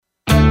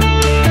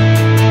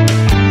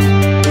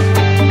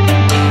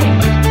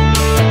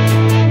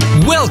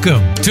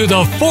Welcome to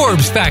the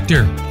Forbes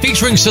Factor,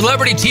 featuring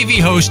celebrity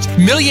TV host,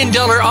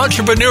 million-dollar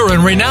entrepreneur,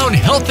 and renowned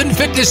health and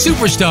fitness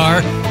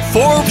superstar,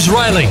 Forbes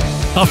Riley.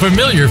 A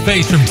familiar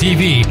face from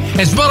TV,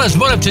 as well as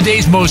one of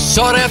today's most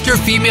sought-after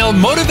female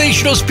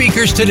motivational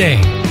speakers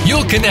today.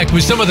 You'll connect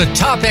with some of the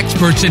top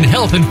experts in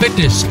health and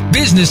fitness,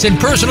 business and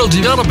personal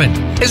development,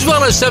 as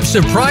well as some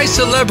surprise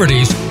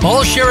celebrities,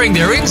 all sharing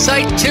their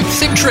insight,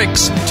 tips, and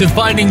tricks to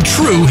finding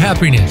true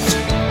happiness.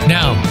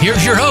 Now,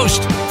 here's your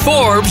host,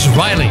 Forbes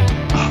Riley.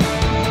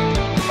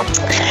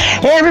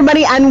 Hey,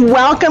 everybody, and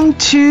welcome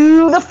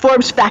to the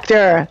Forbes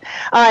Factor.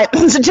 All right,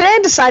 so today I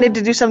decided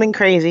to do something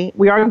crazy.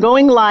 We are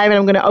going live, and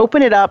I'm going to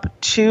open it up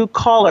to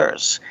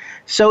callers.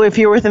 So if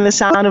you're within the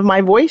sound of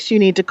my voice, you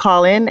need to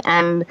call in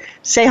and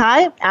say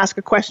hi, ask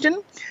a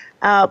question.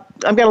 I've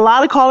got a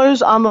lot of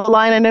callers on the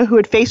line I know who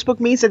had Facebook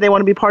me, said they want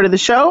to be part of the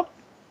show.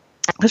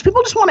 Because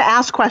people just want to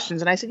ask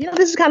questions. And I said,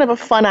 this is kind of a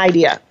fun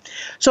idea.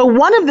 So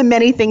one of the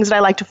many things that I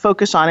like to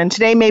focus on, and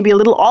today may be a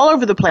little all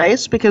over the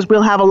place because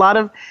we'll have a lot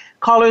of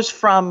callers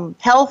from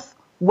health,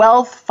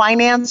 wealth,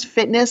 finance,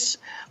 fitness.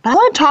 But I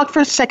want to talk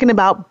for a second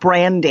about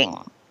branding.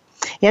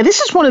 Yeah, this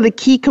is one of the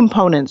key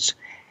components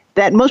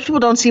that most people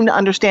don't seem to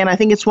understand. I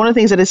think it's one of the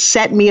things that has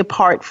set me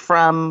apart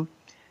from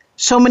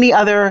so many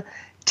other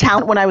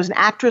talent when I was an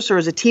actress or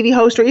as a TV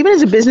host or even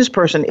as a business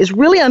person, is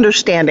really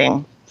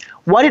understanding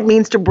what it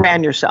means to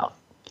brand yourself.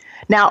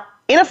 Now,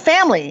 in a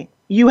family,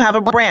 you have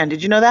a brand.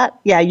 Did you know that?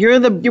 Yeah,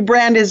 your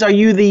brand is, are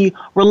you the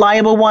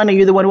reliable one? Are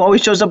you the one who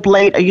always shows up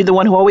late? Are you the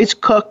one who always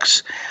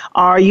cooks?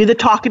 Are you the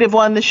talkative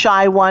one, the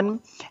shy one?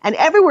 And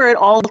everywhere at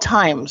all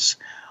times,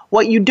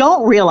 what you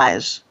don't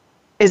realize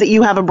is that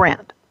you have a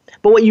brand.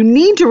 But what you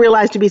need to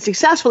realize to be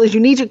successful is you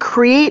need to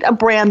create a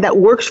brand that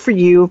works for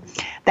you,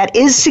 that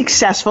is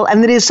successful,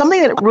 and that is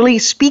something that really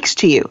speaks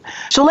to you.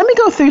 So let me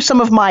go through some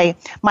of my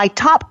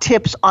top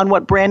tips on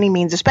what branding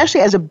means,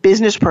 especially as a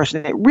business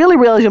person. It really,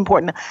 really is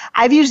important.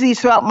 I've used these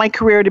throughout my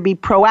career to be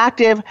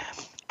proactive,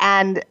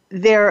 and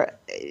they're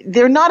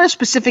not as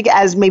specific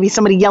as maybe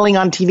somebody yelling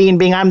on TV and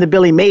being, I'm the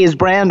Billy Mays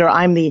brand or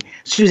I'm the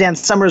Suzanne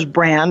Summers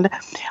brand.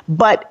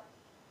 But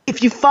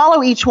if you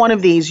follow each one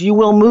of these, you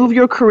will move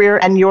your career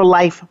and your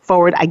life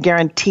forward. I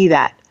guarantee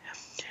that.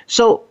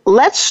 So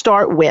let's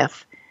start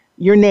with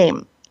your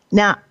name.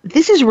 Now,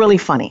 this is really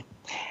funny.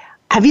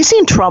 Have you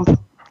seen Trump?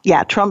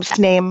 Yeah, Trump's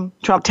name,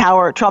 Trump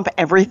Tower, Trump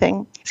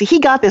everything. See, he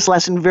got this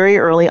lesson very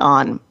early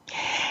on.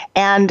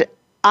 And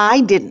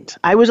I didn't.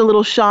 I was a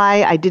little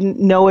shy. I didn't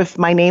know if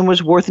my name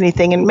was worth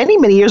anything. And many,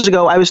 many years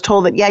ago, I was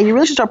told that, you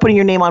really should start putting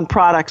your name on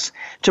products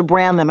to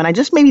brand them. And I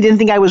just maybe didn't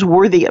think I was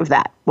worthy of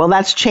that. Well,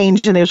 that's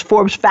changed. And there's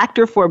Forbes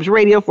Factor, Forbes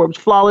Radio, Forbes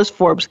Flawless,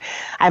 Forbes.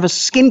 I have a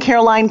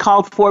skincare line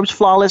called Forbes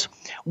Flawless,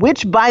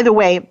 which, by the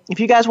way, if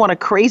you guys want a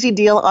crazy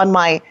deal on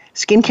my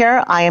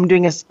skincare, I am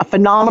doing a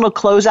phenomenal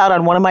closeout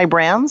on one of my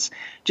brands.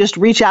 Just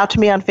reach out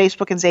to me on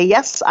Facebook and say,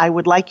 yes, I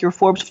would like your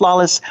Forbes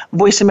Flawless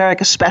Voice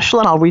America special,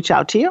 and I'll reach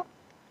out to you.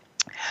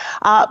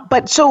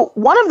 But so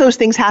one of those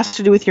things has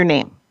to do with your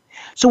name.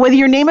 So whether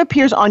your name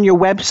appears on your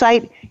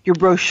website, your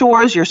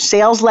brochures, your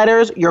sales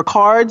letters, your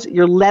cards,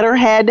 your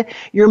letterhead,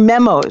 your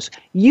memos,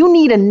 you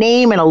need a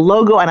name and a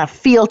logo and a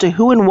feel to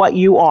who and what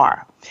you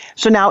are.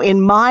 So now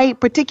in my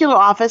particular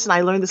office, and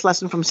I learned this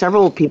lesson from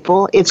several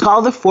people, it's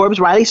called the Forbes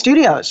Riley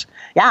Studios.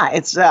 Yeah,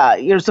 it's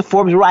the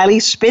Forbes Riley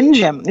Spin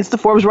Gym. It's the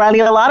Forbes Riley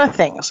a lot of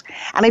things.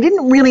 And I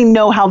didn't really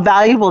know how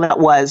valuable that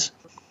was.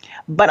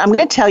 But I'm going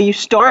to tell you,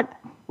 start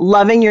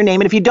loving your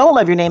name. And if you don't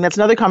love your name, that's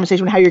another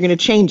conversation on how you're going to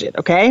change it,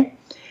 okay?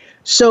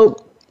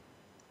 So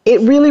it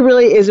really,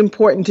 really is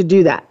important to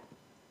do that.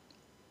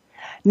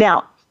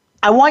 Now,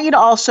 I want you to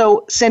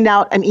also send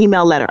out an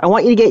email letter. I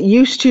want you to get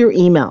used to your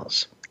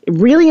emails.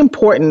 Really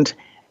important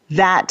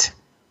that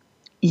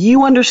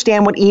you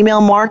understand what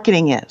email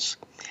marketing is.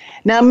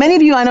 Now, many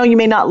of you, I know you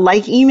may not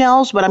like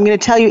emails, but I'm going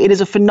to tell you it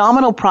is a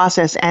phenomenal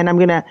process, and I'm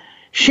going to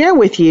share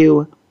with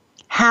you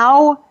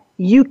how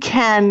you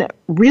can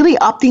really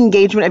up the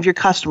engagement of your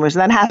customers.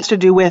 And that has to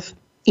do with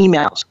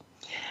emails.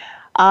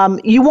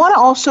 You want to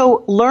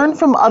also learn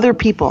from other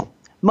people.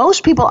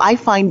 Most people, I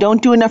find,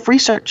 don't do enough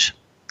research.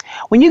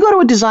 When you go to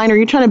a designer,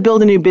 you're trying to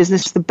build a new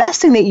business, the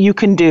best thing that you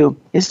can do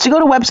is to go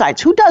to websites.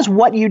 Who does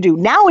what you do?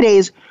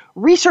 Nowadays,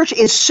 research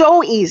is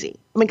so easy.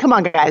 I mean, come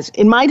on, guys.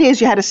 In my days,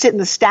 you had to sit in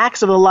the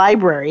stacks of the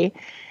library.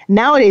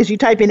 Nowadays, you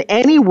type in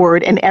any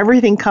word and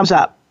everything comes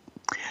up.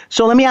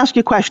 So let me ask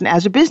you a question.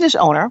 As a business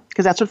owner,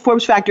 because that's what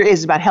Forbes Factor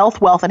is about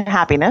health, wealth, and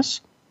happiness,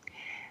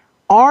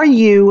 are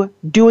you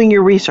doing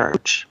your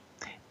research?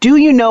 Do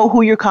you know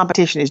who your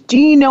competition is? Do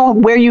you know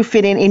where you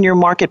fit in your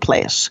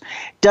marketplace?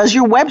 Does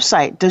your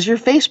website, does your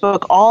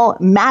Facebook all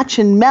match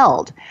and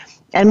meld?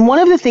 And one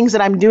of the things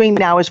that I'm doing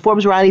now is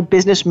Forbes Riley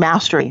Business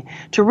Mastery,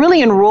 to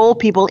really enroll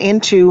people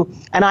into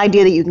an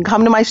idea that you can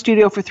come to my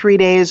studio for 3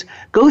 days,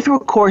 go through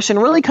a course,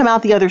 and really come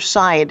out the other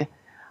side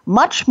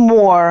much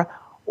more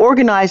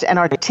organized and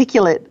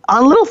articulate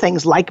on little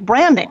things like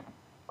branding.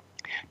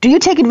 Do you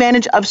take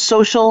advantage of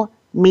social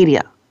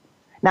media?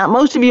 Now,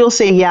 most of you will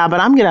say, yeah, but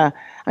I'm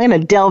I'm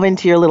going to delve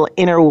into your little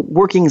inner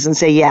workings and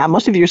say, yeah,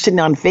 most of you are sitting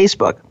on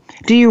Facebook.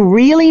 Do you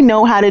really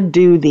know how to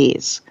do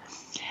these?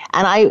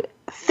 And I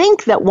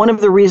think that one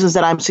of the reasons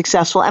that I'm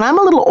successful, and I'm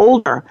a little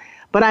older,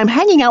 but I'm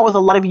hanging out with a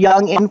lot of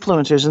young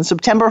influencers. And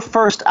September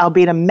 1st, I'll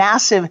be at a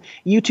massive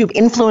YouTube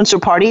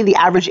influencer party. The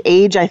average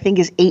age, I think,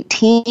 is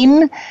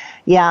 18.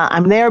 Yeah,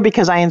 I'm there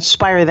because I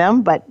inspire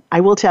them. But I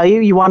will tell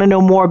you, you want to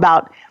know more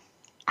about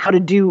how to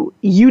do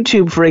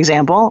YouTube, for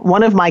example.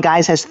 One of my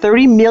guys has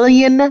 30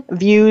 million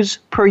views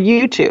per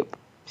YouTube.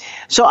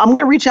 So I'm going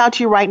to reach out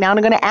to you right now, and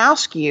I'm going to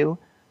ask you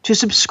to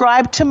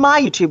subscribe to my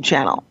YouTube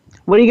channel.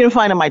 What are you going to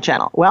find on my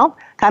channel? Well,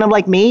 kind of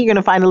like me, you're going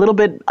to find a little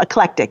bit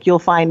eclectic. You'll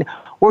find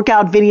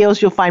workout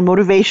videos, you'll find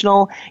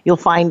motivational, you'll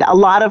find a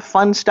lot of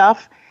fun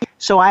stuff.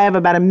 So I have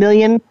about 1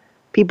 million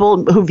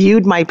people who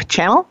viewed my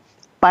channel.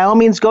 By all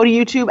means, go to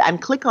YouTube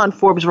and click on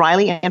Forbes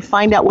Riley and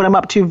find out what I'm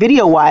up to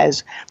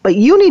video-wise. But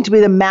you need to be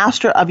the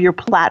master of your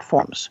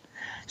platforms.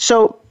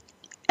 So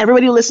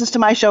everybody who listens to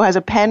my show has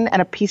a pen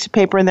and a piece of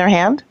paper in their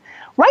hand.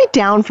 Write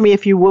down for me,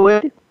 if you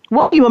would,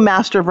 what are you a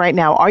master of right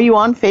now? Are you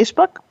on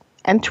Facebook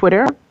and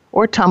Twitter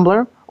or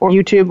Tumblr or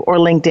YouTube or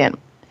LinkedIn?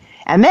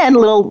 And then a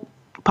little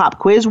pop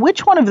quiz,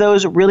 which one of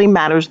those really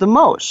matters the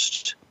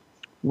most?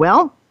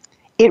 Well,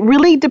 it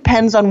really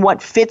depends on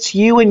what fits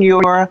you and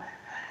your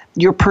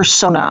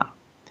persona.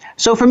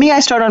 So for me, I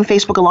started on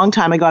Facebook a long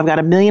time ago. I've got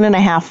 1.5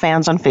 million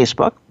fans on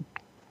Facebook,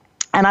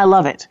 and I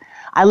love it.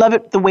 I love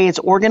it the way it's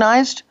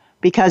organized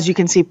because you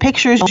can see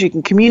pictures, you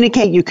can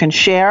communicate, you can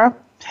share.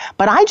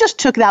 But I just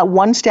took that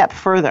one step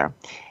further,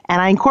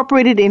 and I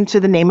incorporated it into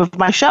the name of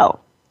my show.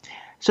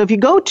 So if you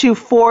go to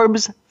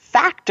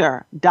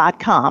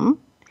ForbesFactor.com,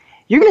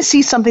 you're going to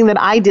see something that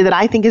I did that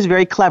I think is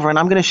very clever, and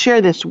I'm going to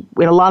share this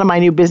in a lot of my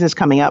new business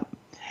coming up.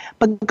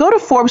 But go to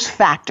Forbes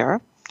Factor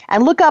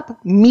and look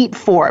up Meet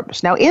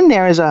Forbes. Now, in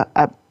there is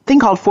a thing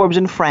called Forbes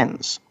and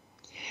Friends.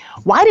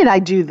 Why did I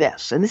do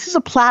this? And this is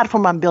a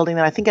platform I'm building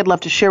that I think I'd love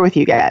to share with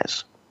you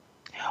guys.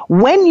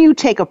 When you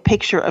take a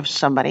picture of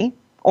somebody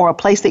or a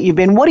place that you've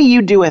been, what do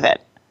you do with it?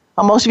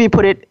 Well, most of you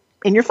put it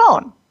in your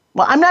phone.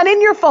 Well, I'm not in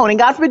your phone, and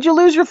God forbid you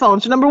lose your phone.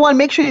 So number one,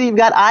 make sure that you've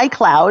got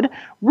iCloud.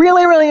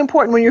 Really, really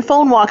important when your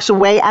phone walks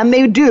away, and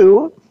they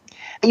do,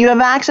 you have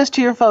access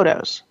to your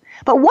photos.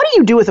 But what do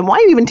you do with them? Why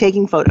are you even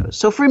taking photos?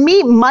 So for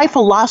me, my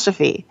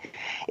philosophy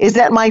is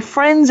that my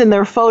friends and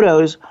their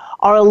photos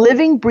are a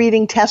living,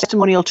 breathing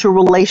testimonial to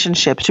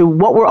relationships, to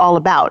what we're all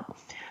about.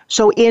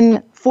 So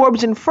in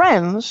Forbes and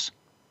Friends,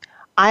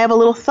 I have a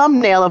little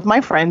thumbnail of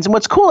my friends. And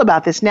what's cool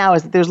about this now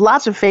is that there's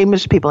lots of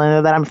famous people in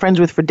there that I'm friends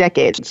with for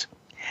decades.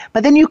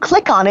 But then you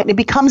click on it, and it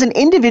becomes an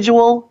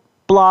individual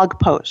blog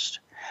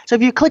post. So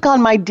if you click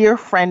on my dear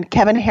friend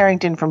Kevin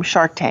Harrington from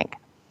Shark Tank,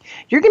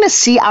 you're going to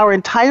see our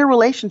entire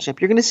relationship.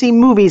 You're going to see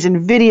movies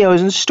and videos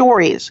and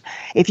stories.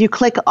 If you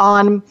click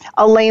on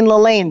Elaine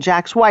Lalaine,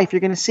 Jack's wife, you're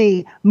going to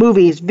see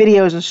movies,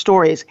 videos, and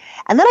stories.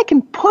 And then I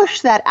can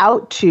push that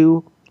out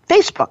to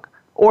Facebook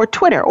or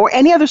Twitter or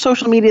any other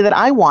social media that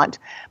I want.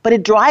 But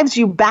it drives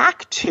you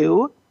back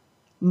to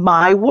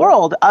my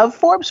world of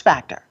Forbes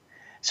Factor.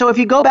 So if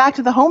you go back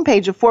to the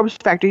homepage of Forbes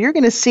Factor, you're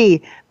going to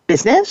see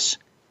business,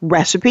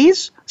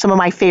 recipes, some of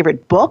my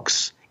favorite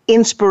books,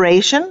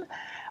 inspiration,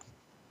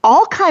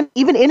 all kind,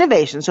 even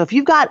innovation. So if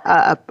you've got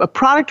a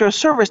product or a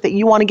service that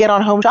you want to get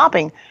on Home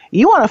Shopping,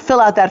 you want to fill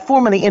out that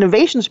form on the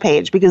innovations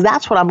page because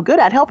that's what I'm good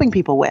at helping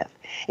people with.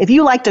 If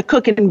you like to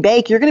cook and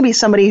bake, you're going to be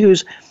somebody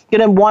who's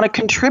going to want to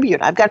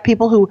contribute. I've got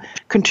people who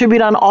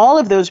contribute on all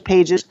of those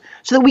pages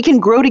so that we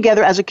can grow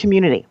together as a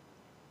community.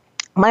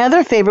 My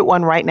other favorite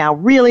one right now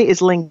really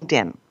is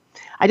LinkedIn.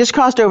 I just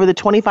crossed over the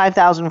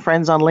 25,000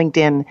 friends on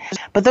LinkedIn,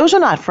 but those are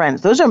not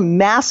friends. Those are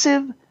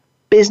massive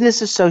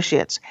business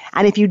associates.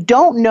 And if you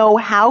don't know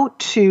how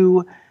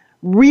to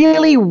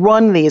really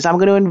run these, I'm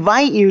going to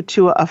invite you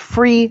to a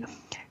free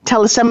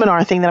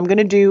teleseminar thing that I'm going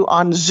to do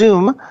on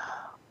Zoom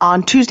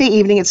on Tuesday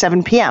evening at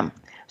 7 p.m.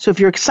 So if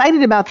you're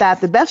excited about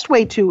that, the best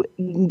way to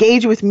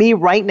engage with me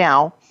right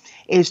now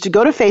is to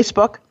go to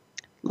Facebook,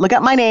 look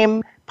up my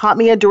name, pop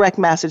me a direct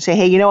message, say,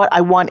 hey, you know what,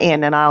 I want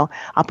in, and I'll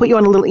put you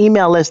on a little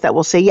email list that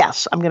will say,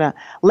 yes, I'm going to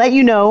let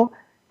you know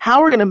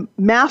how we're going to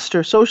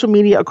master social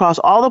media across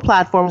all the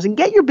platforms and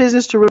get your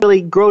business to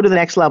really grow to the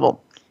next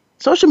level.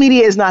 Social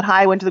media is not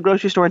high. I went to the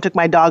grocery store and took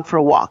my dog for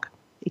a walk.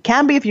 It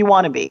can be if you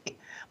want to be.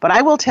 But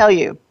I will tell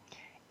you,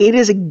 it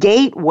is a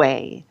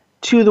gateway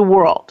to the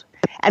world.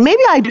 And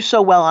maybe I do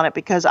so well on it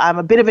because I'm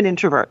a bit of an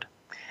introvert.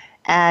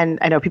 And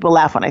I know people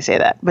laugh when I say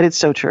that, but it's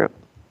so true.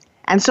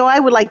 And so I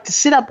would like to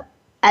sit up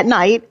at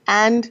night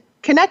and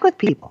connect with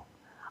people.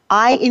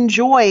 I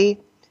enjoy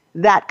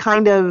that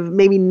kind of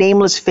maybe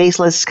nameless,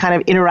 faceless kind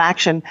of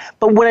interaction.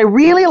 But what I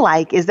really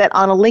like is that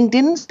on a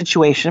LinkedIn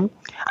situation,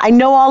 I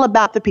know all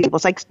about the people.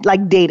 It's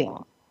like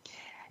dating.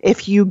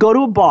 If you go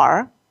to a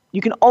bar,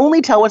 you can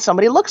only tell what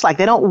somebody looks like.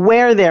 They don't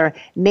wear their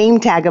name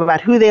tag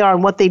about who they are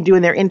and what they do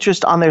and their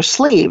interest on their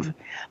sleeve.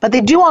 But they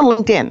do on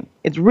LinkedIn.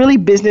 It's really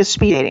business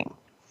speed dating.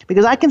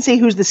 Because I can see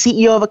who's the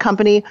CEO of a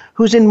company,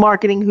 who's in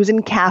marketing, who's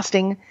in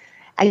casting.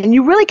 And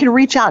you really can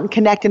reach out and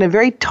connect in a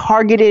very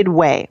targeted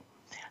way.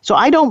 So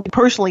I don't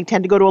personally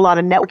tend to go to a lot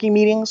of networking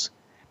meetings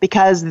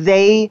because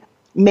they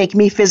make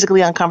me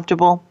physically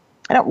uncomfortable.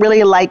 I don't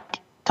really like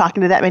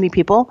talking to that many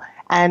people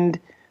and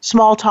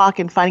small talk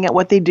and finding out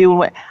what they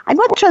do. I'd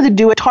much rather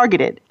do it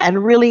targeted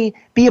and really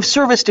be of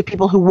service to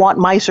people who want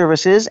my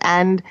services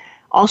and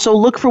also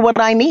look for what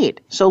I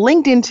need. So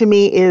LinkedIn to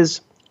me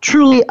is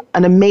truly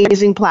an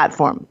amazing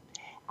platform.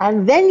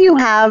 And then you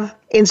have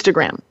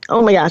Instagram.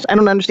 Oh my gosh, I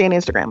don't understand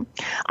Instagram.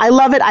 I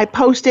love it. I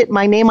post it.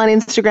 My name on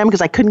Instagram,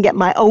 because I couldn't get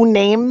my own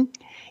name,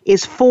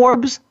 is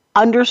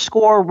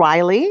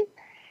Forbes_Riley.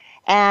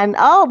 And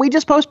we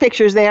just post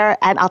pictures there.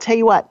 And I'll tell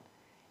you what,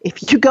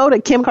 if you go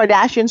to Kim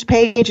Kardashian's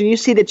page and you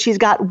see that she's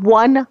got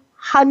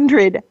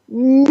 100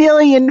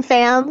 million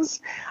fans,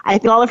 I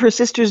think all of her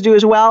sisters do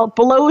as well,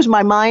 blows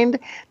my mind.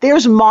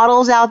 There's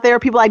models out there,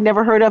 people I'd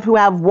never heard of, who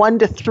have 1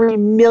 to 3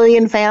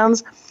 million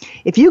fans.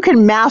 If you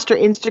can master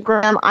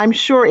Instagram, I'm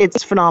sure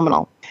it's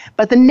phenomenal.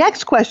 But the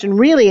next question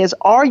really is,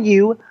 are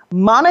you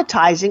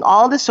monetizing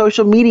all the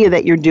social media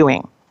that you're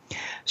doing?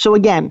 So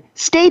again,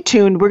 stay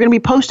tuned. We're going to be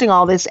posting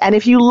all this. And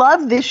if you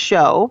love this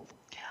show,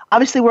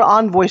 obviously we're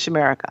on Voice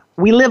America.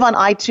 We live on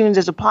iTunes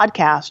as a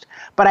podcast,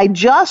 but I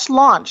just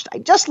launched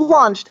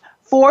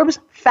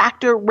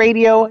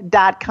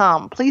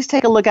ForbesFactorRadio.com. Please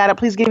take a look at it.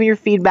 Please give me your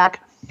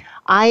feedback.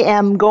 I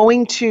am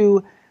going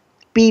to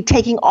be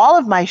taking all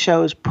of my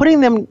shows,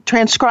 putting them,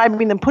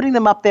 transcribing them, putting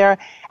them up there,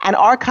 and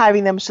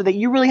archiving them so that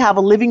you really have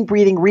a living,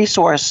 breathing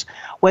resource,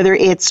 whether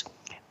it's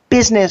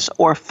business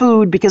or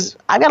food, because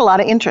I've got a lot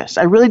of interests.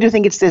 I really do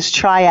think it's this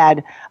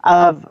triad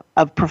of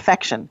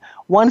perfection.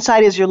 One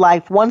side is your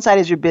life, one side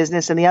is your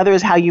business, and the other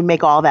is how you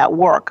make all that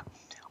work.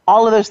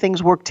 All of those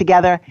things work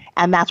together,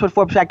 and that's what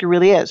Forbes Factor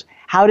really is.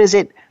 How does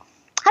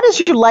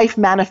your life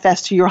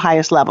manifest to your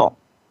highest level?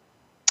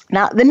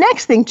 Now, the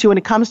next thing, too, when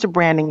it comes to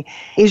branding,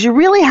 is you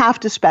really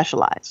have to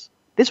specialize.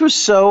 This was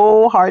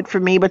so hard for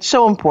me, but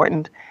so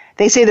important.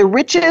 They say the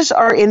riches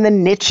are in the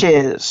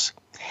niches.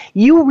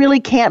 You really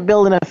can't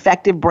build an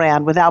effective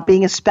brand without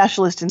being a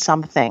specialist in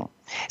something.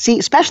 See,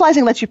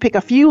 specializing lets you pick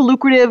a few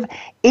lucrative,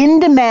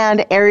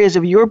 in-demand areas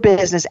of your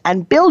business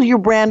and build your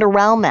brand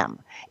around them.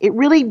 It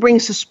really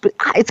brings,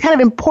 it's kind of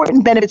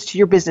important benefits to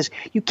your business.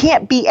 You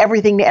can't be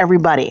everything to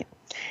everybody.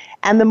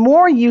 And the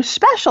more you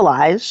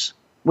specialize,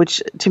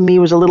 which to me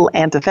was a little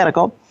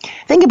antithetical,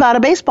 think about a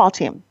baseball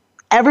team.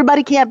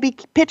 Everybody can't be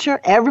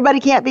pitcher. Everybody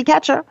can't be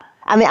catcher.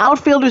 And the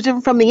outfielder is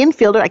different from the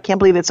infielder. I can't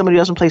believe that somebody who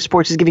doesn't play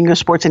sports is giving you a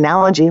sports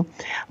analogy.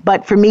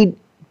 But for me,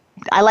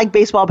 I like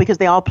baseball because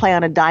they all play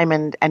on a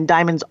diamond, and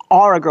diamonds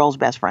are a girl's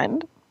best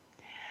friend.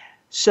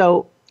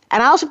 So,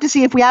 and I also have to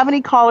see if we have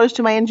any callers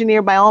to my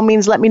engineer. By all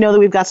means, let me know that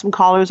we've got some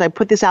callers. I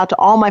put this out to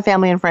all my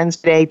family and friends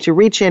today to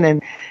reach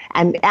in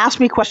and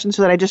ask me questions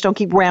so that I just don't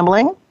keep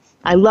rambling.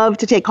 I love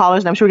to take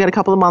callers, and I'm sure we got a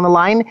couple of them on the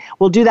line.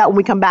 We'll do that when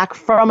we come back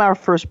from our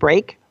first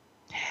break.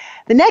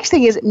 The next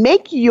thing is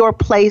make your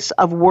place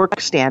of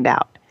work stand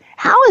out.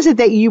 How is it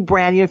that you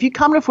brand? If you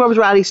come to Forbes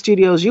Riley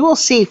Studios, you will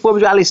see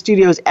Forbes Riley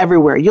Studios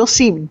everywhere. You'll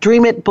see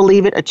dream it,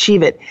 believe it,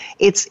 achieve it.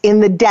 It's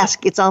in the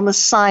desk. It's on the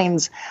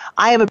signs.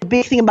 I have a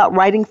big thing about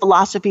writing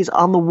philosophies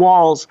on the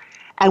walls.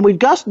 And we've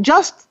just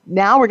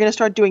now we're going to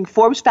start doing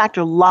Forbes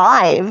Factor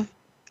Live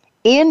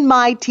in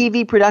my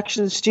TV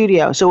production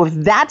studio. So if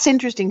that's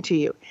interesting to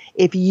you,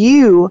 if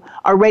you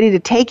are ready to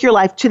take your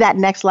life to that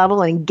next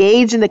level and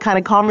engage in the kind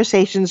of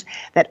conversations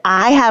that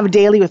I have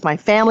daily with my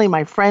family,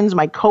 my friends,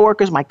 my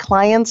coworkers, my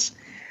clients,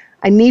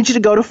 I need you to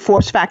go to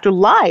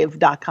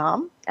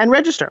ForbesFactorLive.com and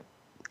register.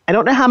 I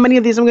don't know how many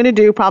of these I'm going to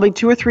do, probably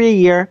 2 or 3 a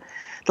year.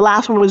 The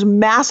last one was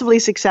massively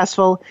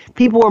successful.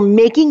 People were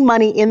making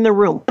money in the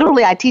room.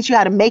 Literally, I teach you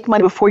how to make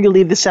money before you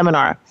leave the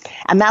seminar.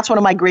 And that's one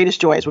of my greatest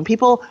joys. When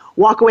people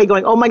walk away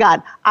going, oh my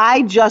God,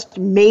 I just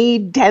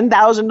made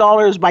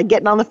 $10,000 by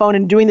getting on the phone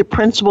and doing the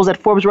principles that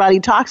Forbes Riley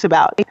talks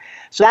about.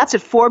 So that's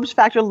at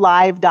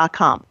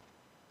ForbesFactorLive.com.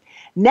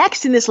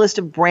 Next in this list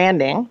of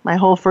branding, my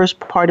whole first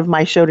part of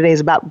my show today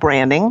is about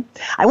branding.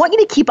 I want you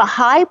to keep a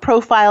high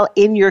profile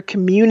in your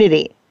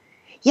community.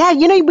 Yeah,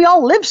 we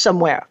all live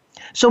somewhere.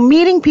 So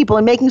meeting people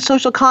and making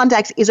social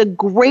contacts is a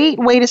great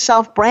way to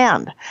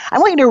self-brand. I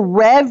want you to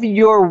rev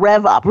your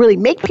rev up, really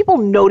make people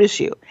notice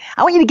you.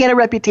 I want you to get a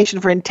reputation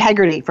for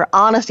integrity, for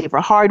honesty,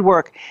 for hard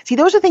work. See,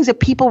 those are things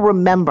that people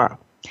remember.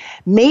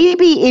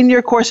 Maybe in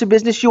your course of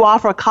business, you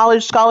offer a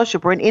college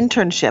scholarship or an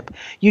internship.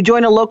 You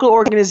join a local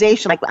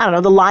organization like,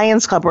 the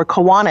Lions Club or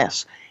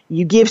Kiwanis.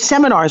 You give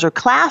seminars or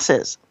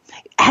classes.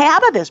 Hey, how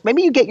about this?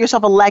 Maybe you get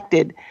yourself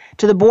elected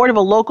to the board of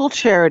a local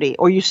charity,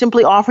 or you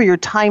simply offer your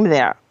time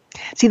there.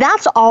 See,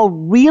 that's all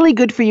really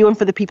good for you and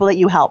for the people that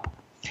you help.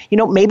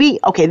 Maybe,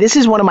 this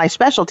is one of my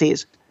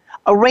specialties.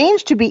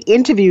 Arrange to be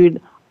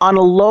interviewed on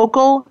a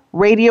local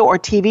radio or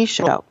TV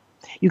show.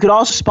 You could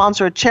also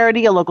sponsor a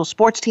charity, a local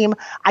sports team.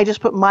 I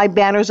just put my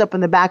banners up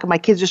in the back of my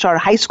kids just started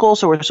high school,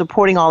 so we're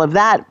supporting all of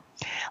that.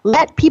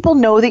 Let people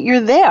know that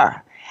you're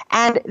there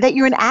and that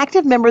you're an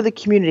active member of the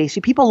community. See,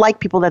 people like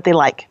people that they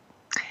like.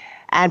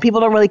 And people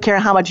don't really care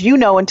how much you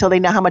know until they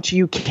know how much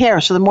you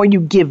care. So the more you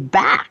give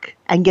back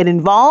and get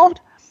involved,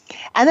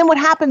 And then what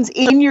happens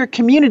in your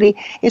community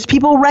is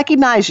people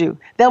recognize you.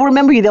 They'll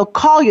remember you. They'll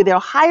call you. They'll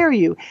hire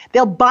you.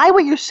 They'll buy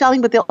what you're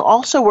selling, but they'll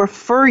also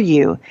refer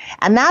you.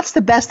 And that's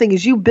the best thing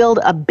is you build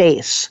a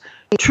base.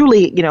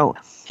 Truly,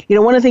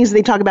 one of the things that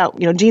they talk about,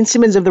 Gene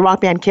Simmons of the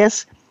rock band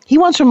Kiss, he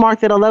once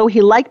remarked that although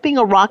he liked being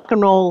a rock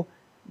and roll,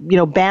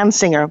 band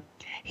singer,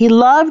 he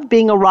loved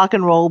being a rock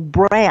and roll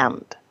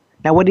brand.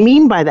 Now, what do you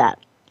mean by that?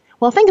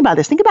 Well, think about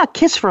this. Think about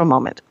Kiss for a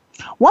moment.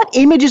 What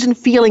images and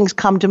feelings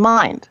come to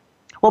mind?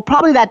 Well,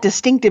 probably that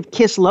distinctive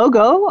Kiss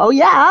logo. Oh,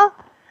 yeah.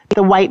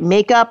 The white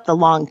makeup, the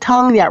long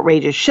tongue, the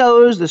outrageous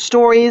shows, the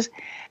stories.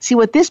 See,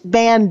 what this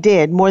band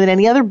did more than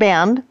any other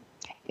band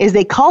is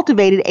they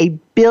cultivated a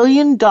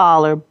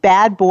billion-dollar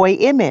bad boy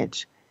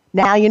image.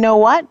 Now, you know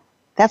what?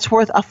 That's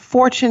worth a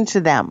fortune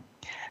to them.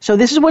 So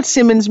this is what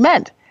Simmons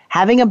meant.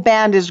 Having a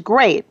band is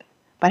great,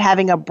 but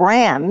having a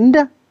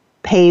brand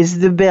pays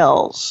the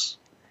bills.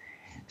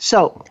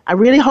 So I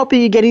really hope that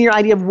you're getting your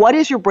idea of what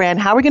is your brand,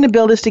 how are we going to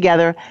build this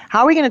together,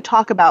 how are we going to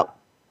talk about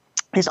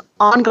this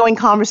ongoing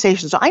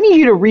conversation. So I need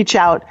you to reach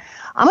out.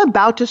 I'm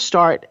about to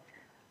start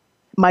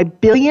my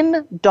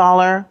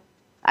billion-dollar,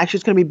 actually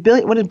it's going to be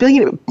billion, what is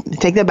billion?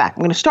 Take that back. I'm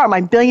going to start my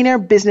Billionaire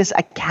Business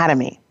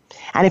Academy.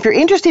 And if you're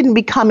interested in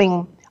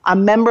becoming a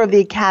member of the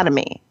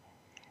Academy,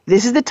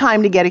 this is the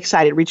time to get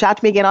excited. Reach out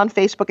to me again on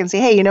Facebook and say,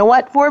 hey, you know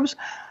what, Forbes?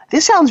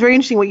 This sounds very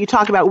interesting what you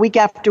talk about week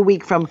after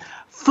week, from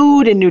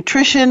food and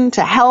nutrition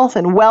to health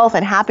and wealth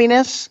and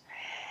happiness.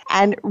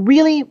 And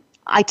really,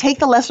 I take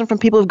the lesson from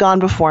people who've gone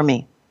before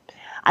me.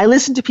 I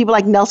listen to people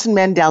like Nelson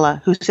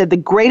Mandela, who said the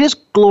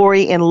greatest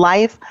glory in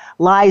life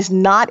lies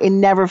not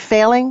in never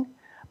failing,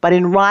 but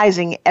in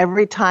rising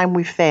every time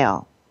we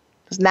fail.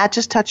 Doesn't that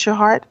just touch your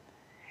heart?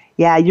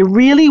 Yeah, you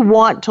really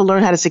want to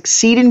learn how to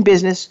succeed in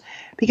business,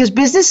 because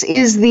business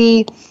is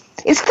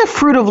it's the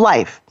fruit of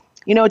life.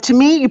 To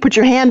me, you put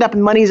your hand up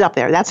and money's up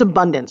there. That's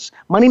abundance.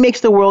 Money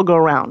makes the world go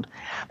round.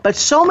 But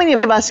so many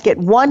of us get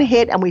one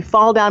hit and we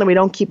fall down and we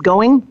don't keep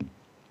going.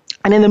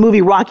 And in the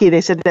movie Rocky,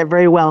 they said that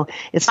very well.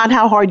 It's not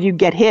how hard you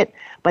get hit,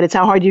 but it's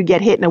how hard you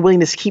get hit and a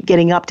willingness to keep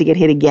getting up to get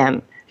hit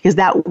again, because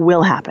that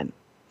will happen.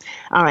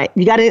 All right,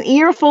 you got an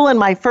earful in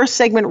my first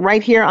segment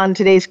right here on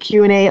today's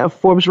Q&A of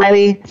Forbes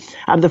Riley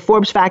of the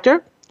Forbes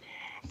Factor.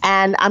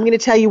 And I'm going to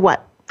tell you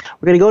what.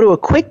 We're going to go to a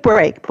quick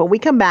break, but when we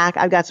come back,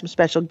 I've got some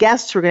special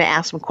guests. We're going to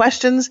ask some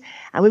questions,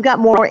 and we've got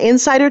more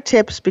insider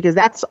tips, because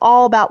that's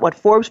all about what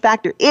Forbes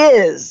Factor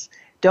is.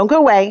 Don't go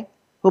away.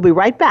 We'll be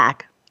right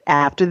back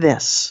after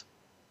this.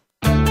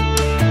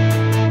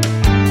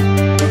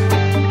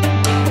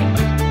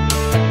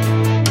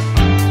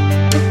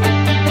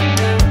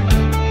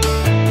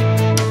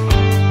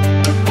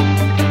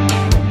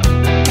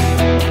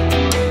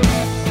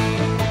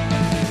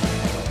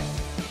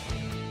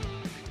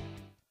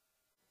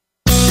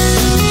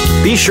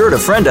 Be sure to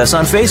friend us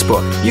on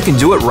Facebook. You can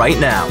do it right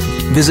now.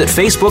 Visit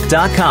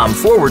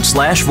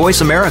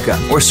facebook.com/Voice America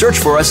or search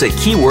for us at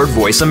keyword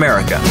Voice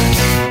America.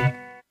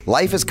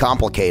 Life is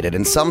complicated,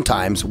 and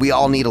sometimes we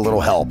all need a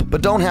little help,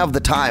 but don't have the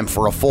time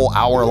for a full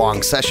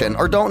hour-long session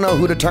or don't know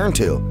who to turn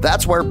to.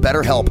 That's where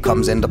BetterHelp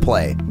comes into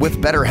play.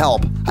 With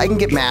BetterHelp, I can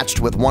get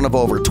matched with one of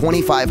over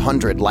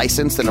 2,500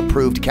 licensed and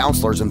approved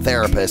counselors and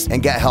therapists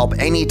and get help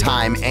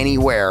anytime,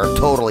 anywhere,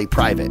 totally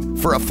private.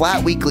 For a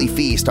flat weekly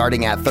fee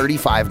starting at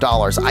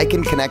 $35, I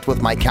can connect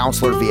with my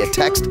counselor via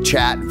text,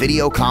 chat,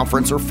 video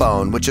conference, or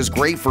phone, which is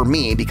great for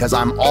me because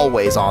I'm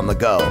always on the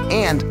go.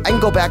 And I can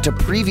go back to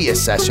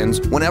previous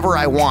sessions whenever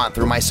I want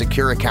through my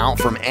secure account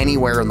from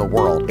anywhere in the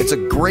world. It's a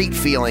great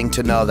feeling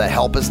to know that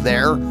help is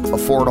there,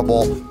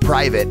 affordable,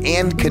 private,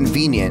 and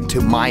convenient to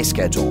my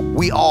schedule.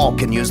 We all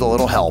can use a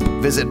little help.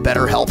 Visit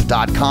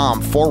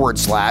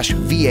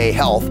betterhelp.com/VA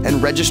Health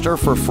and register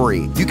for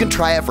free. You can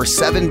try it for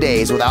 7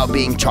 days without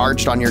being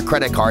charged on your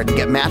credit card and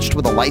get matched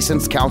with a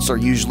licensed counselor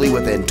usually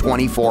within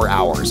 24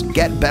 hours.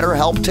 Get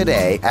BetterHelp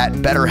today at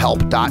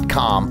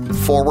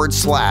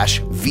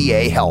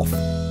betterhelp.com/VA Health.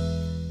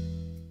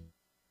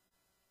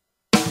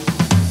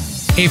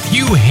 If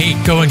you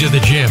hate going to the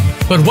gym,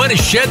 but want to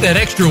shed that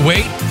extra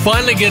weight,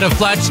 finally get a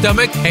flat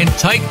stomach and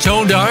tight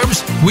toned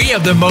arms, we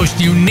have the most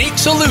unique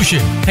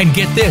solution. And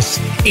get this,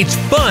 it's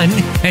fun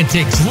and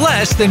takes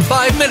less than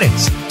 5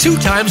 minutes, 2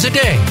 times a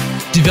day.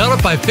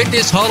 Developed by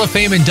Fitness Hall of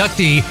Fame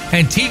inductee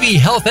and TV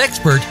health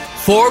expert,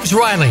 Forbes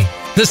Riley.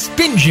 The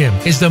Spin Gym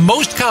is the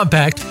most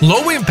compact,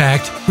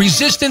 low-impact,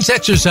 resistance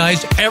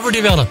exercise ever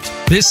developed.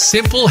 This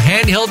simple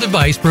handheld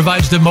device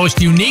provides the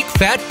most unique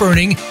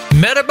fat-burning,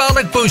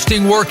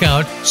 metabolic-boosting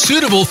workout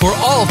suitable for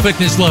all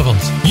fitness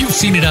levels. You've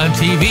seen it on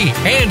TV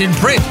and in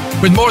print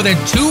with more than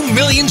 2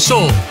 million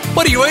sold.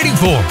 What are you waiting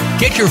for?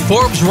 Get your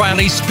Forbes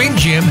Riley Spin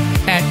Gym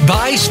at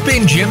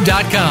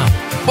buyspingym.com.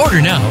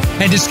 Order now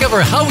and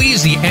discover how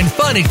easy and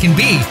fun it can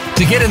be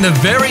to get in the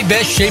very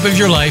best shape of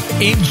your life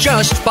in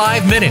just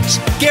 5 minutes.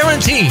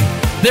 Guaranteed.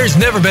 There's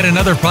never been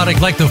another product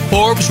like the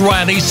Forbes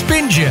Riley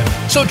Spin Gym.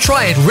 So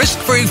try it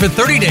risk-free for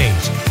 30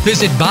 days.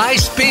 Visit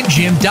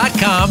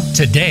buyspingym.com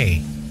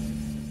today.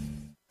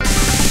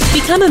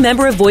 Become a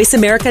member of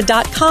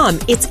VoiceAmerica.com.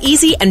 It's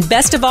easy and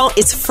best of all,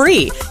 it's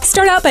free.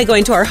 Start out by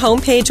going to our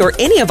homepage or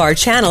any of our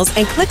channels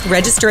and click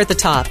register at the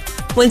top.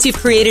 Once you've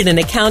created an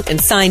account and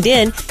signed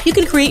in, you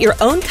can create your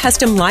own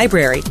custom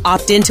library,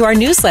 opt into our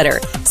newsletter,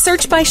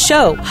 search by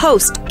show,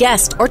 host,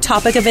 guest, or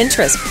topic of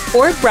interest,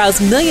 or browse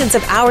millions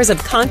of hours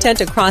of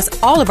content across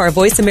all of our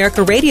Voice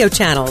America radio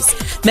channels.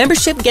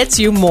 Membership gets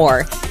you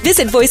more.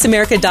 Visit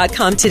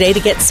VoiceAmerica.com today to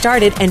get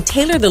started and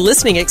tailor the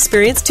listening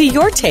experience to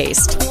your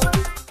taste.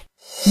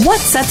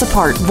 What sets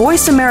apart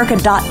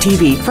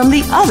VoiceAmerica.tv from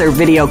the other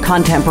video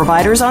content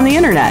providers on the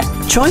Internet?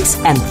 Choice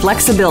and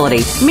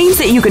flexibility means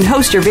that you can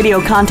host your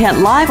video content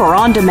live or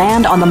on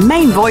demand on the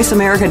main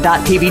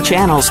VoiceAmerica.tv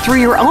channels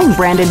through your own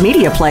branded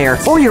media player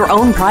or your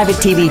own private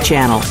TV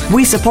channel.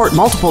 We support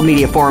multiple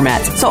media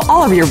formats, so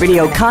all of your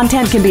video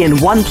content can be in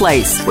one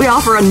place. We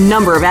offer a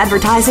number of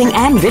advertising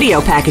and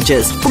video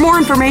packages. For more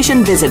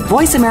information, visit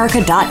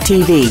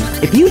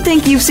VoiceAmerica.tv. If you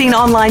think you've seen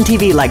online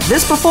TV like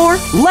this before,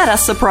 let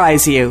us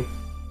surprise you.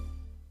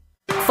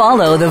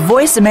 Follow the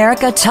Voice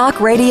America Talk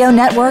Radio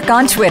Network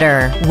on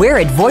Twitter. We're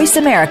at Voice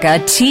America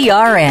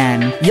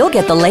TRN. You'll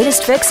get the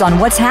latest fix on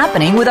what's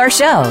happening with our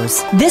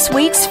shows, this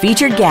week's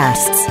featured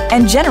guests,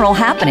 and general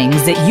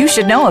happenings that you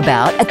should know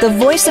about at the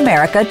Voice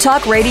America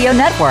Talk Radio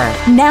Network.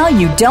 Now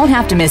you don't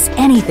have to miss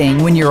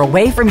anything when you're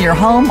away from your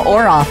home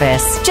or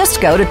office.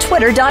 Just go to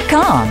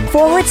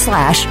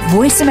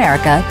twitter.com/Voice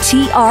America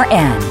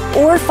TRN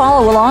or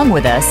follow along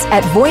with us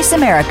at Voice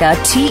America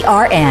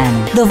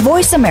TRN, the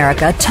Voice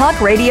America Talk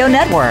Radio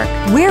Network.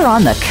 We're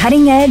on the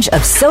cutting edge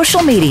of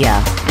social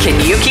media. Can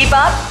you keep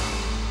up?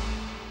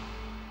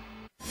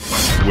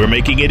 We're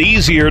making it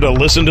easier to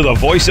listen to the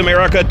Voice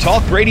America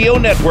Talk Radio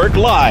Network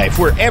live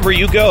wherever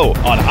you go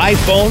on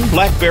iPhone,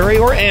 BlackBerry,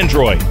 or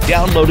Android.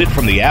 Download it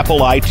from the Apple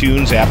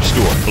iTunes App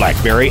Store,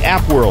 BlackBerry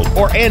App World,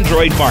 or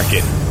Android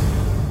Market.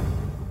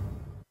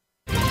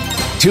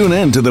 Tune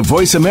in to the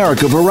Voice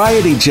America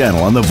Variety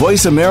channel on the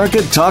Voice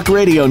America Talk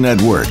Radio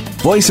Network.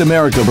 Voice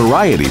America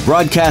Variety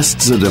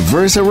broadcasts a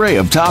diverse array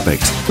of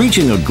topics,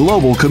 reaching a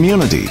global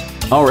community.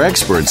 Our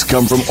experts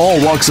come from all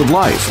walks of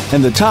life,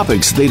 and the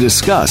topics they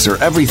discuss are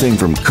everything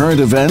from current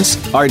events,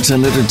 arts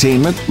and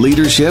entertainment,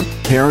 leadership,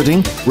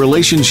 parenting,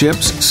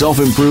 relationships,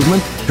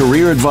 self-improvement,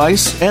 career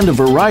advice, and a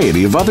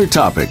variety of other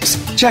topics.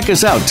 Check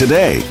us out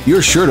today.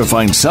 You're sure to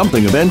find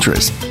something of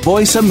interest.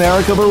 Voice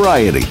America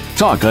Variety.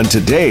 Talk on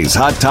today's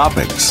hot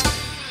topics.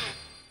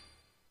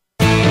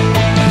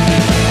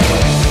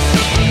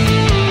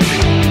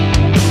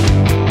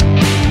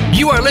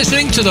 You are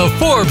listening to the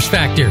Forbes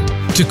Factor.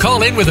 To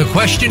call in with a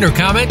question or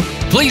comment,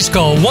 please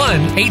call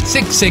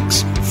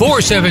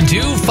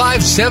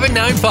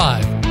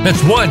 1-866-472-5795.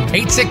 That's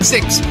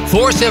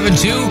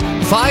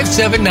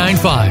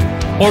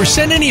 1-866-472-5795. Or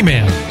send an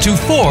email to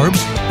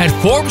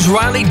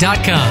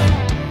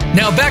Forbes@ForbesRiley.com.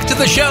 Now back to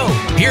the show.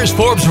 Here's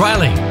Forbes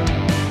Riley.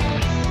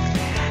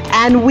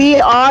 And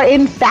we are,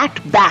 in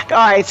fact, back. All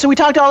right, so we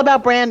talked all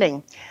about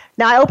branding.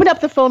 Now, I opened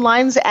up the phone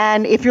lines,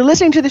 and if you're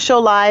listening to the show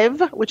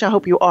live, which I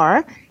hope you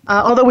are,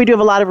 although we do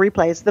have a lot of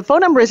replays, the phone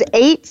number is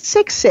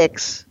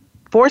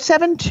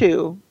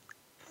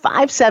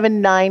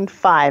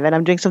 866-472-5795, and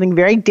I'm doing something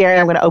very daring.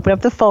 I'm going to open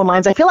up the phone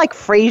lines. I feel like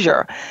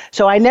Frasier,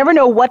 so I never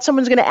know what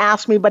someone's going to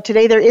ask me, but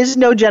today there is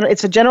no general.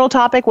 It's a general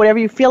topic, whatever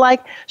you feel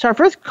like. So our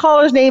first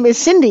caller's name is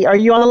Cindy. Are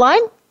you on the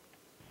line?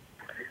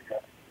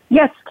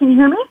 Yes, can you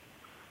hear me?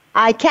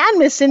 I can,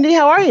 Miss Cindy.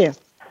 How are you?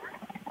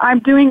 I'm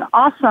doing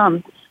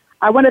awesome.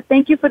 I want to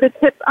thank you for the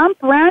tips. I'm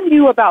brand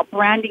new about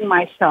branding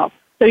myself.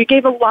 So you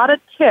gave a lot of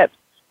tips,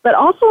 but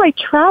also I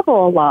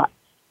travel a lot.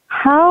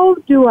 How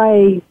do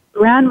I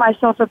brand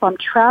myself if I'm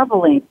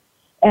traveling?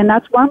 And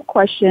that's one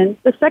question.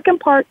 The second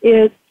part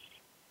is,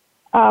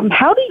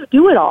 how do you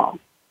do it all?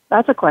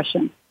 That's a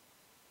question.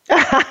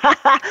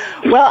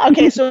 Well,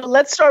 okay, so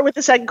let's start with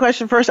the second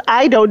question first.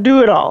 I don't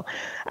do it all.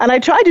 And I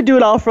tried to do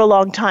it all for a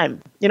long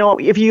time. You know,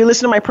 if you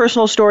listen to my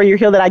personal story, you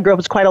hear that I grew up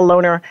as quite a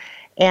loner.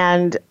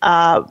 And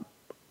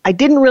I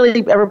didn't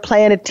really ever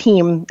play in a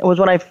team. It was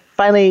when I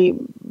finally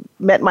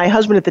met my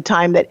husband at the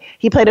time that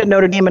he played at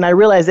Notre Dame, and I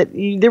realized that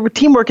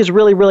teamwork is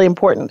really, really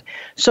important.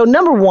 So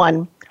number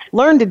one,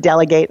 learn to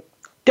delegate.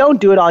 Don't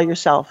do it all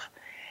yourself.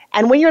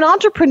 And when you're an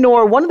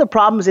entrepreneur, one of the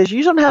problems is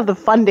you don't have the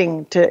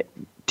funding to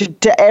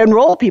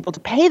enroll people, to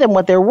pay them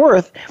what they're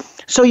worth.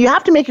 So you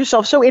have to make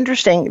yourself so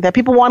interesting that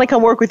people want to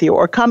come work with you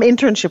or come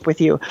internship with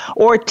you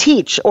or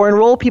teach or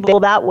enroll people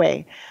that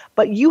way.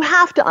 But you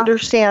have to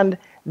understand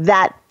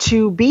that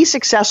to be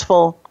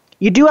successful,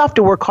 you do have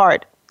to work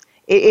hard.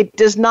 It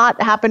does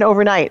not happen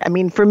overnight. I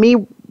mean, for me,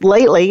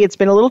 lately, it's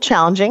been a little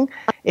challenging.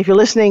 If you're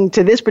listening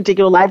to this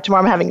particular live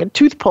tomorrow, I'm having a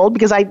tooth pulled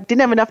because I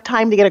didn't have enough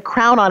time to get a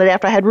crown on it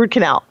after I had root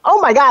canal.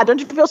 Oh, my God. Don't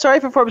you feel sorry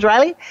for Forbes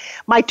Riley?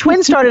 My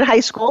twins started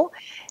high school,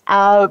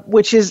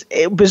 which is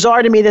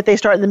bizarre to me that they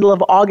start in the middle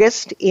of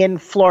August in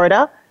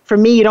Florida. For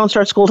me, you don't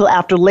start school till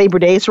after Labor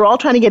Day, so we're all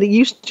trying to get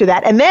used to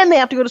that. And then they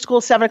have to go to school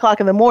at 7 o'clock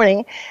in the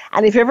morning.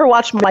 And if you ever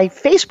watch my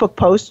Facebook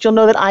posts, you'll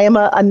know that I am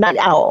a night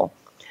owl.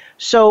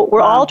 So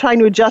we're all trying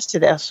to adjust to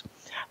this.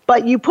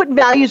 But you put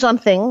values on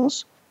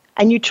things,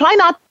 and you try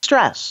not to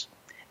stress.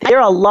 There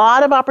are a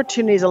lot of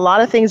opportunities, a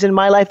lot of things in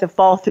my life that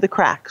fall through the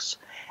cracks.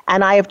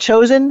 And I have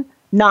chosen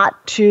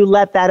not to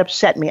let that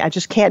upset me. I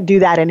just can't do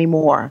that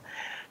anymore.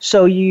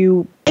 So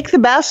you pick the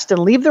best and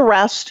leave the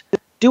rest.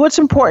 Do what's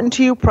important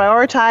to you,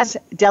 prioritize,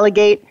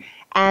 delegate,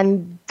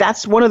 and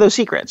that's one of those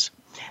secrets.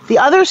 The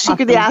other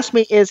secret they asked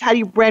me is, how do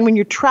you brand when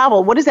you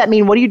travel? What does that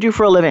mean? What do you do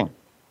for a living?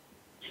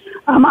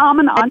 I'm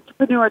an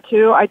entrepreneur,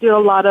 too. I do a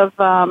lot of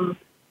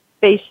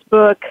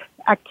Facebook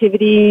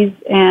activities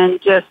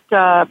and just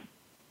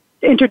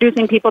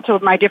introducing people to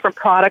my different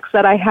products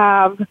that I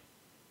have.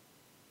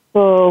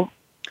 So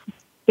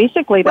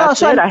basically,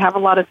 that's it. I have a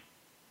lot of...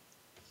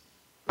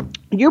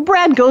 Your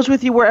brand goes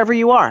with you wherever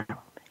you are.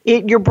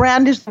 Your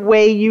brand is the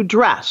way you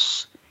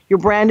dress. Your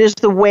brand is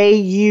the way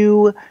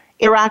you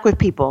interact with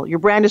people. Your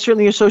brand is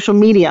certainly your social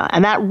media.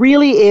 And that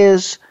really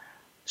is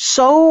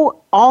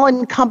so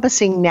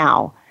all-encompassing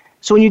now.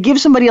 So when you give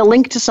somebody a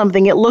link to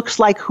something, it looks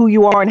like who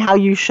you are and how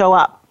you show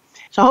up.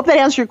 So I hope that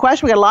answered your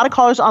question. We got a lot of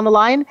callers on the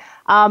line.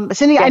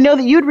 Cindy, yes. I know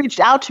that you'd reached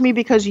out to me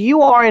because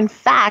you are, in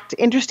fact,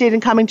 interested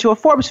in coming to a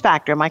Forbes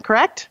Factor. Am I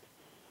correct?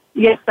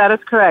 Yes, that is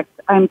correct.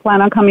 I'm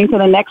planning on coming to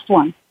the next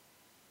one.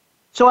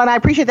 So, and I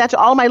appreciate that to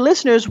all my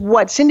listeners.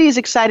 What Cindy is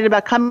excited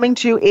about coming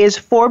to is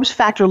Forbes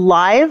Factor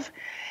Live.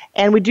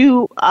 And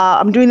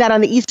I'm doing that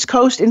on the East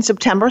Coast in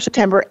September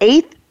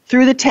 8th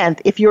through the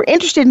 10th. If you're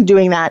interested in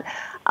doing that,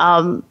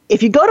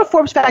 if you go to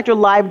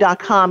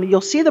ForbesFactorLive.com,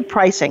 you'll see the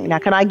pricing. Now,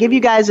 can I give you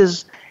guys,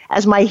 as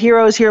my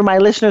heroes here, my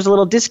listeners, a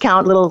little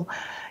discount,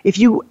 if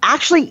you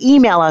actually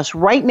email us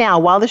right now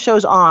while the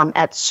show's on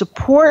at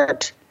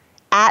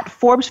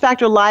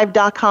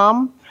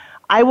support@ForbesFactorLive.com,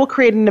 I will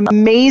create an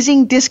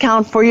amazing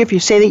discount for you if you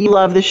say that you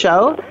love the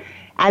show.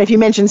 And if you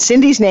mention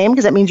Cindy's name,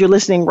 because that means you're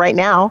listening right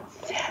now.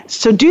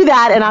 So do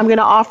that, and I'm going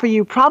to offer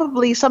you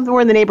probably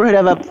somewhere in the neighborhood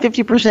of a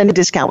 50%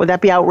 discount. Would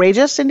that be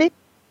outrageous, Cindy?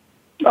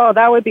 Oh,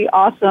 that would be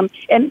awesome.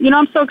 And,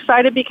 I'm so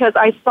excited because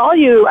I saw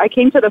you. I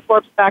came to the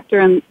Forbes Factor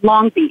in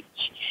Long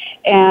Beach,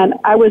 and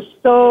I was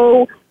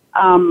so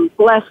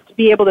blessed to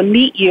be able to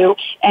meet you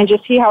and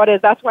just see how it is.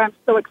 That's why I'm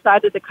so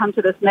excited to come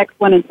to this next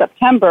one in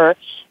September.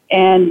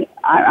 And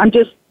I'm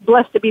just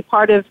blessed to be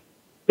part of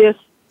this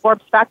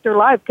Forbes Factor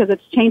Live because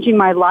it's changing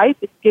my life.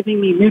 It's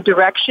giving me new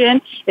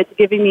direction. It's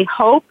giving me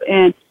hope,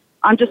 and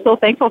I'm just so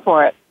thankful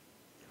for it.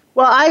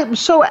 Well, I'm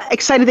so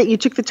excited that you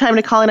took the time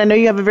to call in. I know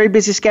you have a very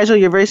busy schedule.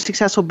 You're a very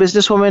successful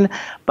businesswoman,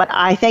 but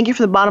I thank you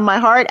from the bottom of my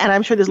heart, and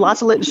I'm sure there's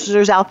lots of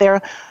listeners out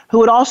there who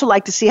would also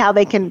like to see how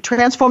they can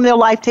transform their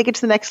life, take it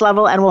to the next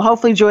level, and will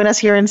hopefully join us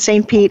here in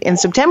St. Pete in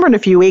September in a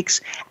few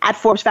weeks at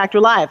Forbes Factor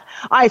Live.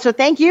 All right, so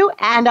thank you,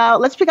 and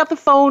let's pick up the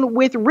phone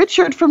with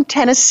Richard from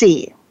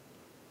Tennessee.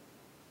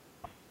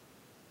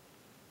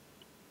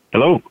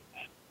 Hello.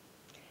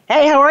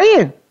 Hey, how are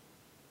you?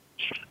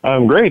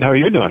 I'm great. How are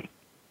you doing?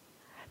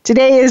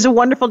 Today is a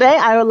wonderful day.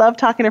 I love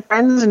talking to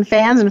friends and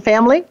fans and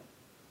family.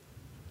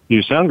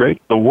 You sound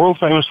great. The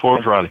world-famous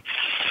Forbes Riley.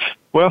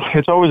 Well,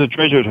 it's always a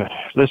treasure to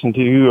listen to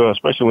you,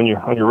 especially when you're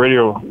on your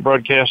radio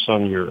broadcasts,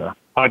 on your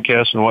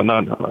podcasts and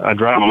whatnot. I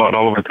drive a lot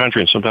all over the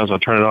country, and sometimes I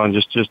turn it on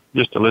just to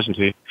listen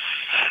to you.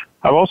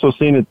 I've also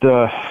seen it.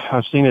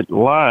 I've seen it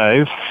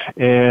live,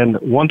 and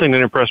one thing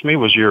that impressed me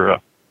was your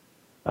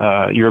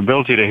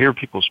ability to hear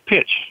people's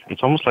pitch.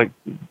 It's almost like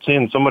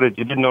seeing somebody that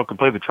you didn't know could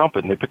play the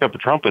trumpet, and they pick up the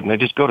trumpet and they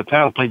just go to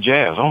town and play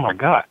jazz. Oh my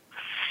God!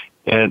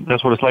 And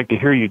that's what it's like to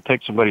hear you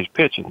take somebody's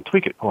pitch and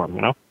tweak it for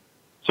them.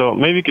 So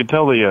maybe you could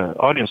tell the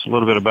audience a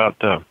little bit about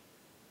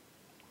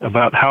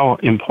how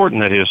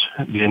important that is.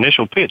 The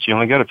initial pitch. You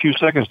only got a few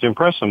seconds to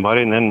impress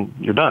somebody, and then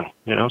you're done.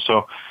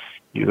 So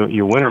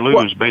you win or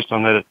lose based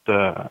on that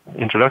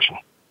introduction.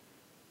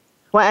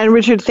 Well, and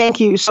Richard, thank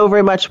you so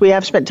very much. We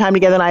have spent time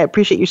together, and I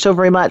appreciate you so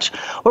very much.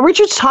 What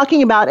Richard's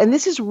talking about, and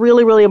this is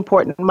really, really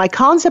important, my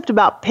concept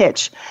about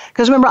pitch,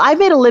 because remember, I've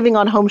made a living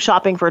on home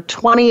shopping for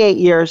 28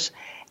 years,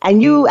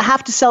 and you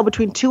have to sell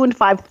between $2,000 and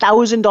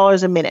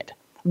 $5,000 a minute.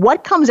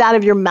 What comes out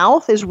of your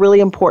mouth is really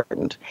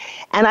important.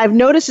 And I've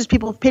noticed as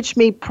people pitch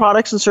me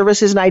products and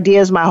services and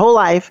ideas my whole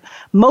life,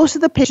 most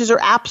of the pitches are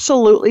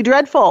absolutely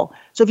dreadful.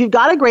 So if you've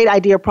got a great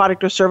idea,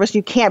 product, or service,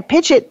 you can't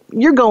pitch it,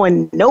 you're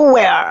going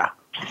nowhere.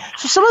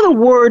 So some of the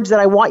words that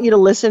I want you to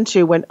listen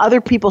to when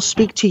other people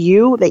speak to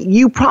you that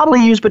you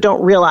probably use but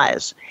don't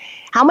realize.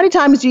 How many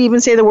times do you even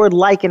say the word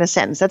like in a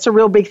sentence? That's a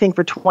real big thing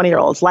for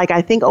 20-year-olds. Like,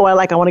 I think, I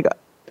want to go.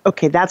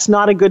 Okay, that's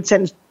not a good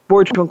sentence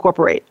word to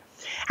incorporate.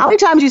 How many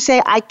times do you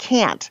say, I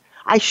can't,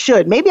 I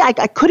should, maybe I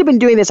could have been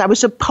doing this, I was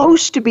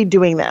supposed to be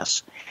doing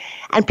this.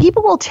 And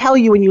people will tell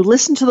you when you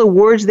listen to the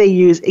words they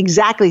use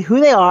exactly who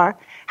they are,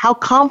 how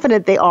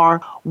confident they are,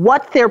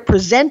 what they're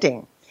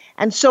presenting.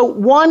 And so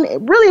one,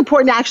 really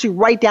important to actually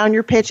write down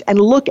your pitch and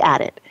look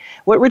at it.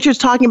 What Richard's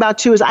talking about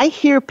too is I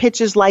hear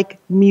pitches like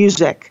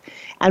music.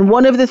 And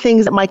one of the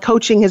things that my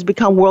coaching has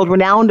become world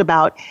renowned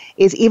about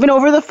is even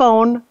over the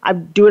phone, I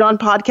do it on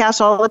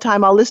podcasts all the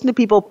time, I'll listen to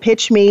people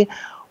pitch me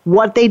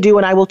what they do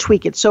and I will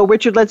tweak it. So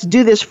Richard, let's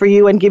do this for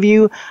you and give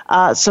you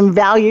some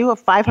value, a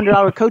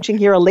 $500 coaching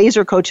here, a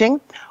laser coaching.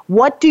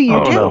 What do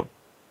you do? No.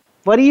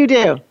 What do you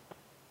do?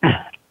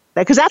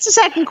 Because that's the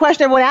second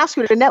question everyone asks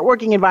you in a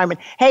networking environment.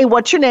 Hey,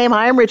 what's your name?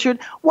 Hi, I'm Richard.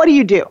 What do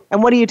you do?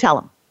 And what do you tell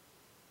them?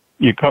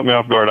 You caught me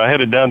off guard. I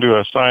had it down to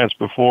a science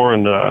before,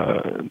 and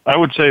I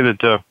would say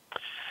that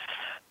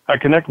I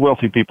connect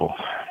wealthy people.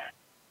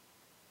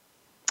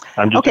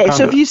 I'm just okay,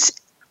 so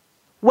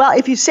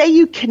if you say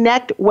you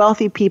connect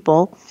wealthy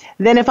people,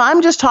 then if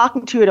I'm just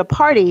talking to you at a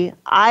party,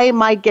 I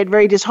might get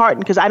very disheartened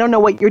because I don't know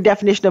what your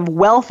definition of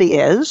wealthy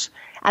is,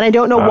 and I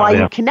don't know why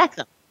you connect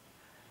them.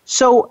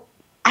 So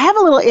I have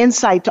a little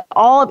insight to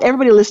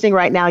everybody listening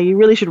right now. You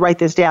really should write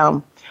this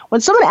down. When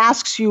someone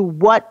asks you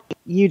what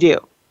you do,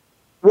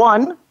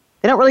 one,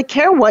 they don't really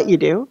care what you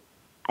do.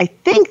 I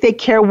think they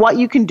care what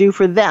you can do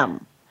for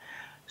them.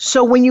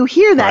 So when you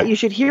hear that, you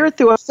should hear it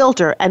through a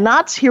filter and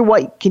not hear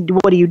what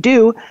do you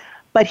do,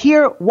 but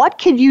hear what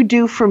can you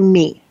do for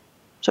me.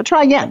 So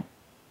try again.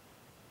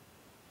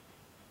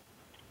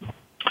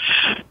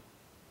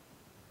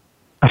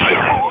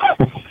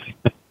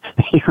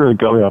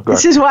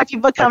 This is why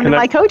people come to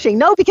my coaching.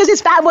 No, because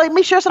it's bad. Well, let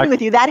me share something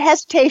with you. That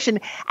hesitation,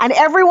 and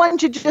everyone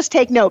should just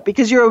take note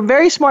because you're a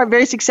very smart,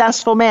 very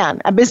successful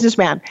man, a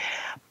businessman.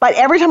 But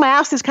every time I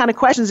ask this kind of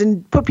questions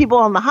and put people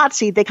on the hot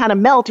seat, they kind of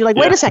melt. You're like,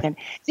 wait a second.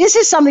 This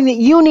is something that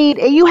you need.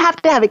 You have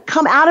to have it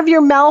come out of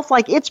your mouth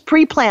like it's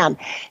pre-planned.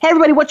 Hey,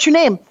 everybody, what's your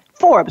name?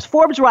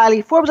 Forbes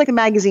Riley, Forbes like a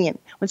magazine.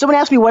 When someone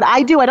asks me what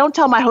I do, I don't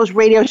tell them I host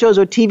radio shows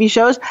or TV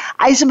shows.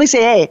 I simply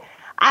say, hey,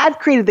 I've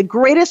created the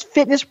greatest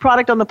fitness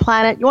product on the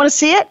planet. You want to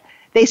see it?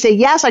 They say,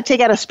 yes. I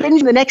take out a spin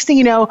gym. The next thing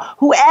you know,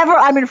 whoever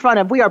I'm in front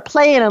of, we are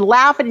playing and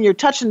laughing and you're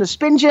touching the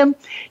spin gym.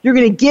 You're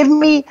going to give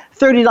me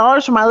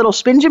 $30 for my little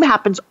spin gym.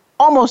 Happens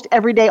almost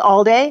every day,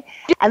 all day.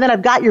 And then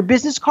I've got your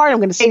business card. I'm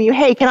going to say to you,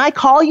 hey, can I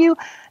call you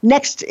in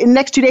the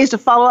next 2 days to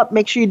follow up,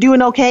 make sure you're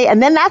doing okay?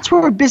 And then that's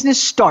where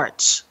business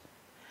starts.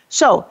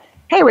 So,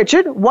 hey,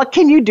 Richard, what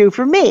can you do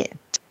for me?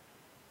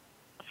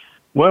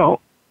 Well,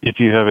 if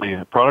you have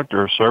a product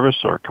or a service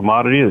or a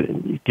commodity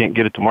that you can't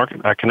get it to market,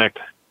 I connect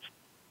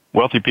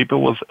wealthy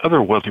people with other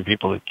wealthy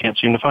people that can't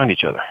seem to find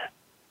each other.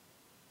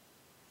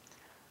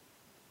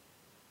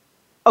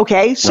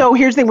 Okay, so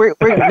here's the thing.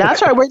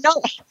 That's right.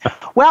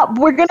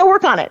 We're going to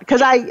work on it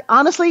because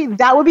honestly,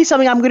 that would be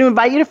something I'm going to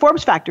invite you to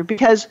Forbes Factor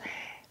because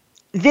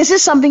this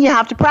is something you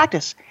have to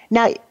practice.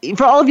 Now,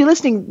 for all of you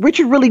listening,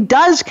 Richard really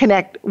does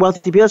connect wealthy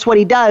people. That's what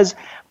he does.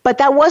 But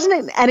that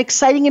wasn't an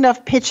exciting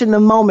enough pitch in the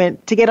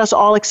moment to get us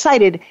all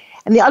excited.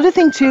 And the other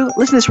thing, too,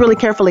 listen to this really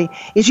carefully,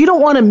 is you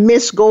don't want to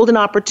miss golden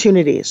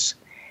opportunities.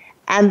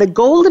 And the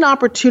golden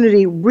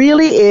opportunity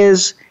really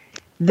is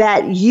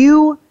that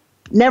you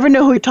never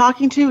know who you're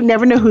talking to,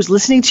 never know who's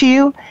listening to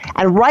you.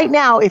 And right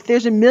now, if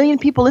there's 1 million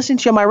people listening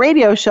to you on my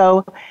radio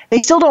show,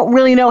 they still don't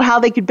really know how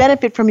they could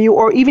benefit from you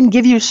or even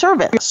give you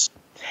service.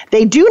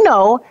 They do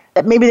know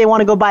that maybe they want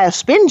to go buy a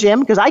spin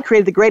gym because I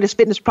created the greatest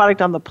fitness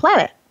product on the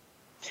planet.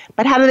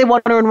 But how do they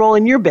want to enroll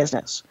in your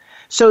business?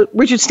 So,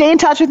 Richard, stay in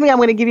touch with me. I'm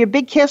going to give you a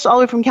big kiss all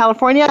the way from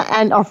California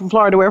or from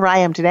Florida, wherever I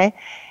am today.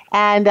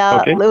 And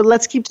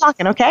let's keep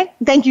talking, okay?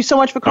 Thank you so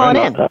much for calling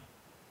in. All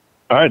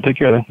right, take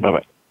care then.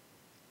 Bye-bye.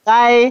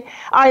 Bye.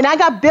 All right, now I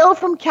got Bill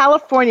from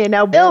California.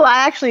 Now, Bill, I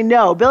actually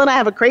know. Bill and I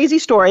have a crazy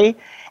story,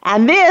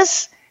 and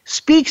this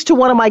speaks to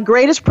one of my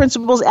greatest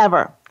principles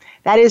ever.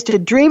 That is to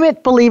dream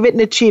it, believe it,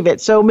 and achieve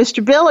it. So,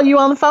 Mr. Bill, are you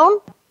on the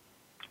phone?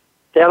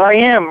 There I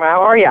am.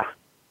 How are you?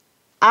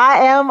 I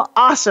am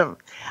awesome.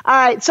 All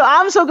right, so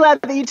I'm so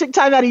glad that you took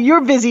time out of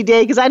your busy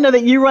day because I know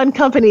that you run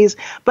companies.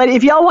 But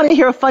if y'all want to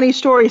hear a funny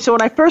story, so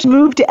when I first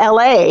moved to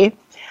L.A.,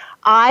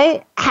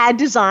 I had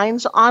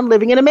designs on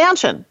living in a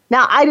mansion.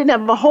 Now, I didn't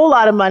have a whole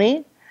lot of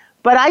money,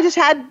 but I just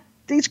had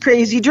these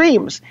crazy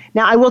dreams.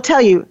 Now, I will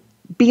tell you,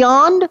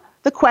 beyond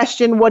the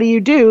question, what do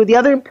you do, the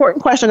other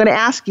important question I'm going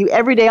to ask you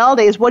every day, all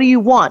day is, what do you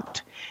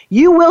want?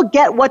 You will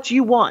get what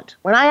you want.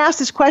 When I ask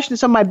this question in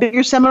some of my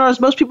bigger seminars,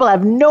 most people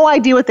have no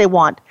idea what they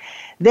want.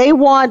 They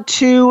want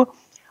to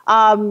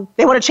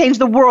change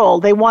the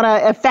world. They want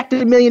to affect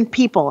 1 million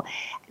people.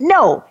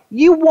 No,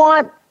 you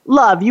want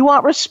love. You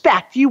want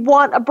respect. You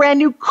want a brand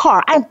new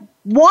car. I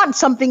want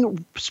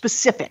something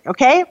specific,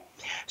 okay?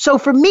 So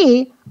for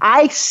me,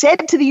 I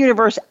said to the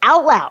universe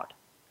out loud,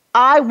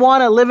 I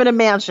want to live in a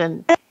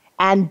mansion.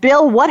 And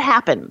Bill, what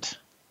happened?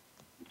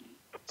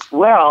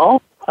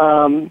 Well,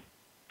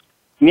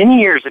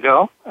 many years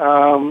ago,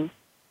 I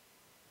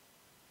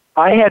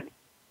had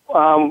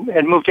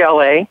moved to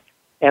L.A.,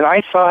 and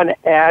I saw an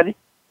ad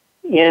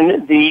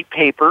in the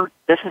paper.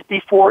 This is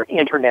before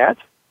internet.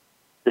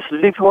 This is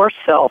before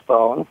cell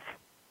phones.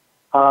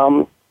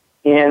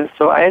 And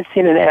so I had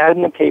seen an ad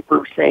in the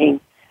paper saying,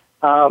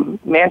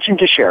 mansion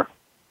to share.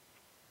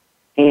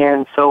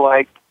 And so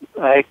I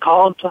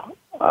called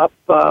up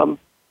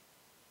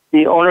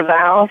the owner of the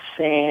house,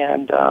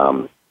 and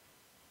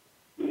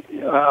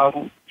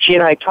she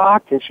and I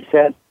talked, and she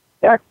said,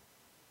 yeah,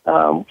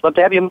 love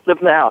to have you live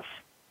in the house.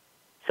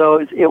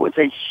 So it was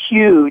a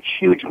huge,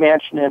 huge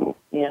mansion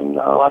in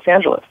Los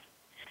Angeles.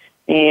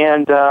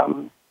 And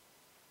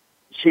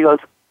she goes,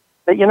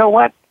 but you know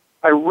what?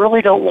 I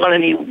really don't want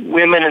any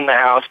women in the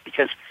house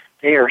because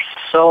they are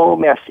so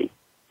messy.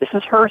 This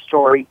is her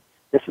story.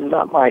 This is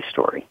not my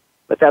story.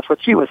 but that's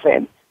what she was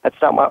saying.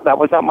 That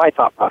was not my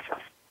thought process.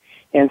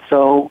 And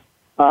so,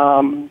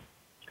 so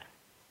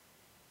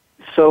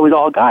it was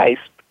all guys,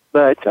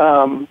 but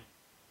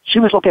she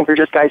was looking for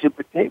just guys who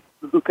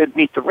could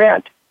meet the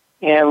rent.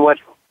 And what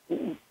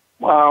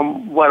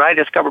I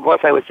discovered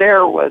once I was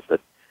there was that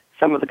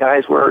some of the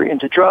guys were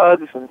into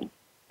drugs, and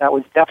that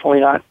was definitely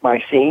not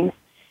my scene.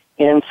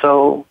 And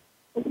so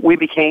I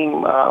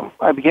became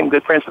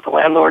good friends with the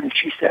landlord, and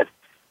she said,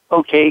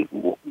 okay,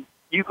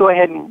 you go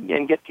ahead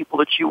and get people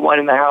that you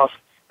want in the house,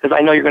 because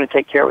I know you're going to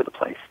take care of the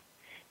place.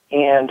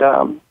 And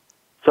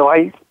so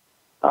I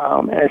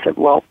said,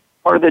 well,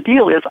 part of the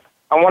deal is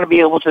I want to be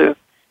able to,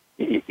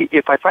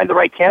 if I find the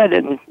right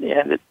candidate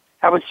and it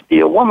happens to be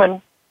a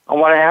woman, I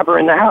want to have her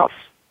in the house.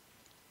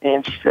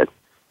 And she said,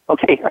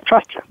 okay, I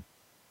trust you.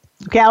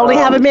 Okay, I only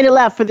have a minute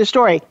left for the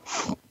story.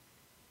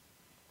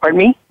 Pardon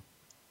me?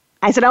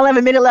 I said I only have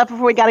a minute left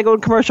before we got to go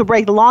to commercial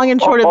break. The long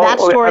and short of that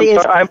story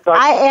is I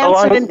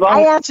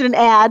answered an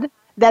ad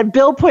that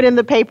Bill put in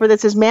the paper that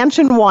says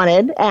mansion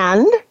wanted,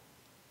 and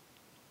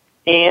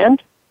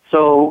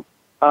so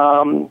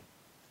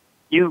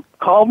you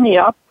called me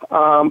up,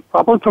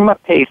 probably from a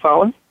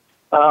payphone,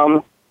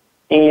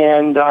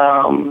 and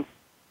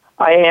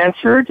I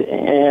answered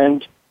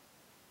and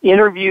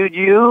interviewed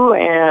you,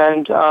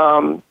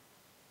 and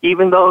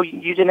even though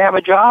you didn't have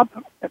a job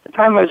at the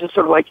time, I was just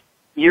sort of like,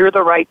 you're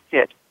the right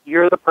fit.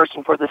 You're the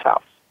person for this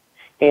house.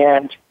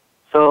 And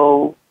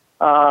so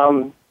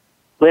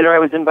later I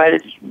was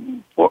invited,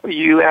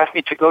 you asked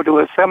me to go to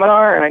a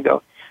seminar, and I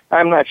go,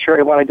 I'm not sure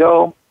I want to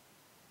go.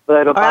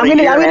 But I'm going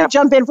to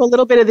jump in for a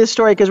little bit of this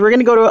story, because we're going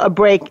to go to a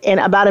break in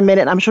about a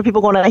minute. I'm sure people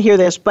are going to hear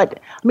this.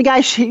 But,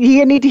 guys,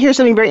 you need to hear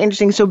something very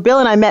interesting. So Bill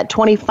and I met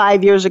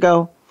 25 years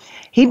ago.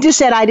 He just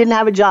said I didn't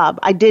have a job.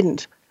 I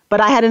didn't. But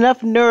I had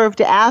enough nerve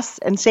to ask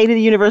and say to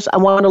the universe, I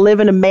want to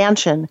live in a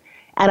mansion.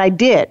 And I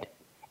did.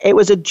 It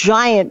was a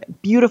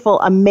giant, beautiful,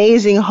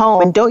 amazing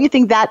home. And don't you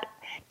think that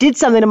did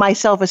something to my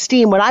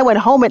self-esteem when I went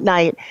home at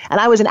night,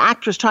 and I was an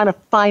actress trying to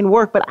find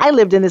work, but I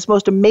lived in this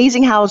most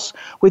amazing house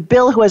with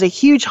Bill, who has a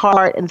huge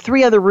heart, and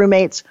 3 other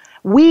roommates.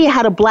 We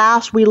had a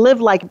blast. We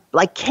lived like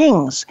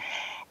kings.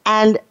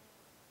 And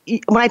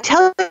when I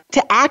tell you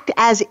to act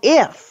as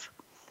if,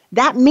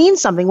 that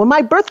means something. When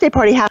my birthday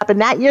party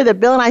happened that year that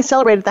Bill and I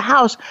celebrated at the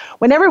house,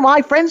 whenever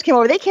my friends came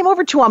over, they came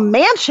over to a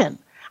mansion.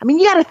 I mean,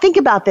 you got to think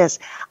about this.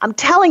 I'm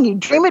telling you,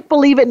 dream it,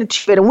 believe it, and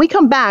achieve it. And we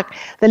come back,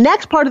 the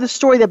next part of the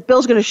story that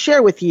Bill's going to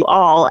share with you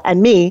all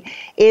and me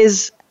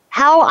is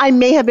how I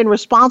may have been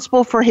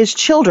responsible for his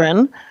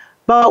children,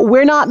 but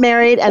we're not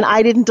married and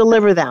I didn't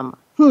deliver them.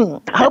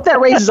 I hope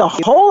that raises a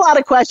whole lot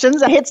of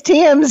questions. That hits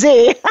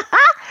TMZ.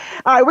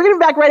 All right, we're going to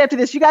be back right after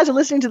this. You guys are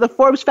listening to the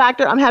Forbes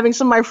Factor. I'm having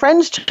some of my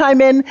friends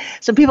chime in.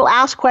 Some people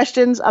ask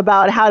questions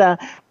about how to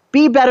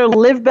be better,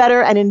 live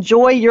better, and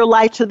enjoy your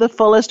life to the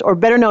fullest, or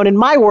better known in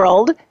my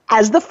world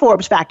as the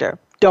Forbes Factor.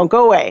 Don't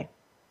go away.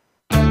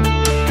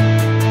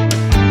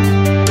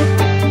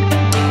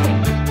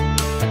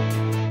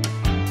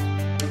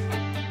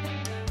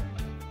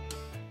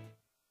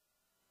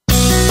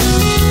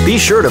 Be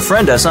sure to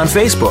friend us on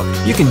Facebook.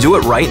 You can do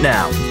it right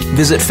now.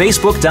 Visit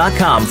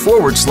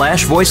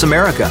facebook.com/Voice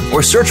America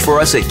or search for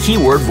us at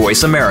keyword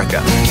Voice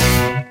America.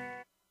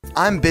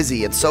 I'm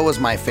busy and so is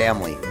my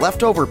family.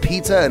 Leftover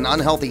pizza and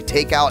unhealthy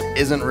takeout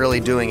isn't really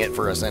doing it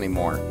for us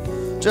anymore.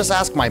 Just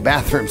ask my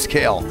bathroom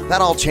scale. That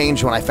all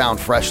changed when I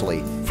found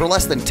Freshly. For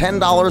less than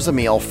 $10 a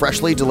meal,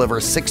 Freshly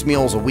delivers 6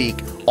 meals a week,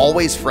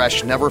 always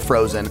fresh, never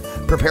frozen,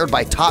 prepared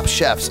by top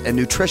chefs and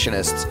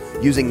nutritionists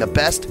using the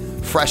best,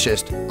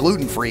 freshest,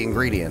 gluten-free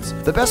ingredients.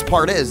 The best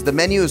part is the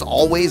menu is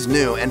always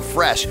new and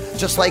fresh,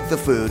 just like the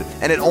food,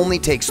 and it only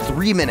takes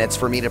 3 minutes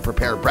for me to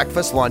prepare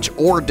breakfast, lunch,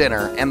 or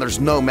dinner, and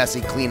there's no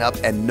messy cleanup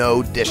and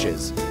no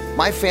dishes.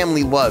 My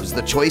family loves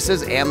the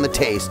choices and the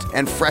taste,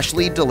 and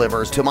Freshly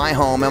delivers to my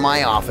home and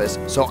my office,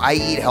 so I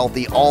eat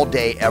healthy all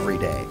day, every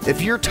day.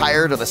 If you're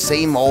tired of the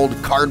same old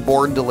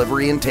cardboard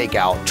delivery and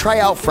takeout,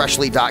 try out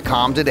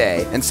Freshly.com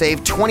today and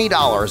save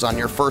 $20 on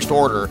your first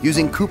order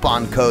using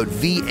coupon code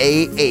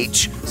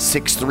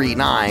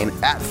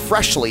VAH639 at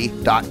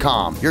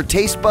Freshly.com. Your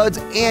taste buds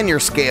and your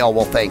scale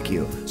will thank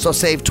you. So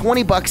save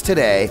 $20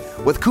 today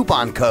with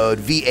coupon code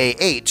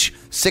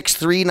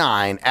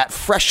VAH639 at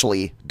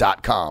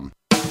Freshly.com.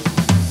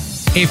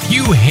 If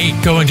you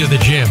hate going to the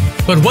gym,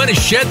 but want to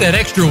shed that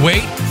extra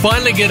weight,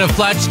 finally get a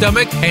flat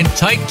stomach, and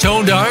tight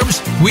toned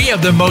arms, we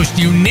have the most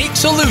unique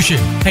solution.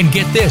 And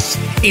get this,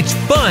 it's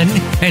fun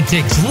and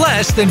takes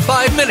less than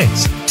 5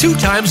 minutes, 2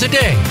 times a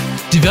day.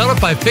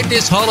 Developed by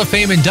Fitness Hall of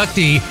Fame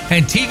inductee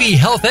and TV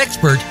health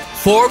expert,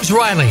 Forbes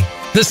Riley.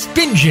 The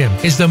Spin Gym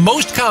is the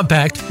most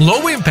compact,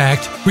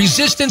 low-impact,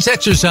 resistance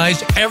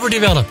exercise ever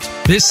developed.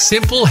 This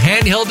simple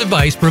handheld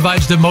device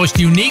provides the most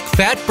unique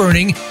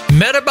fat-burning,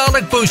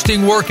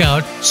 metabolic-boosting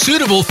workout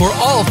suitable for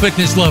all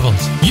fitness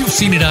levels. You've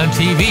seen it on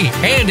TV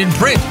and in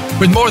print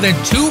with more than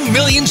 2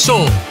 million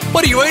sold.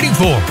 What are you waiting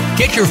for?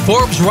 Get your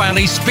Forbes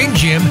Riley Spin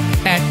Gym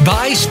at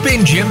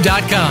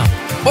buyspingym.com.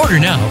 Order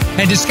now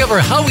and discover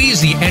how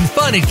easy and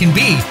fun it can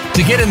be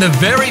to get in the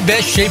very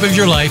best shape of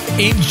your life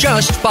in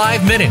just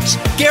 5 minutes.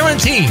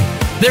 Guaranteed.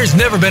 There's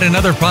never been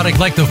another product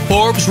like the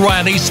Forbes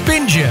Riley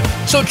Spin Gym.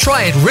 So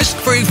try it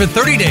risk-free for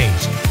 30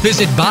 days.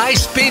 Visit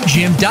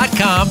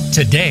buyspingym.com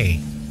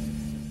today.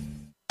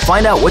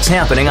 Find out what's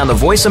happening on the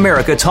Voice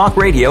America Talk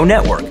Radio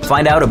Network.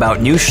 Find out about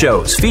new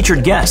shows,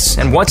 featured guests,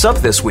 and what's up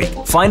this week.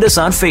 Find us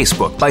on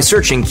Facebook by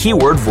searching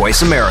keyword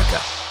Voice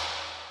America.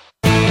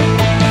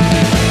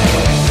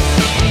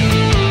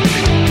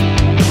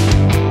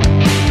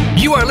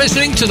 You are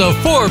listening to the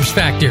Forbes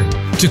Factor.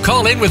 To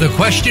call in with a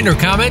question or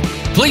comment,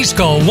 please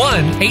call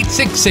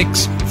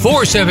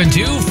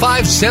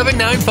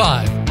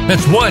 1-866-472-5795.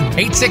 That's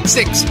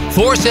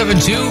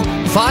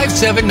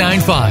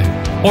 1-866-472-5795.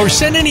 Or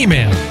send an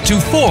email to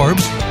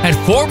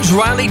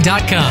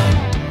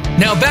Forbes@ForbesRiley.com.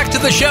 Now back to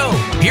the show.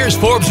 Here's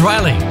Forbes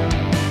Riley.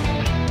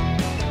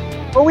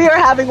 Well, we are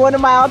having one of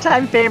my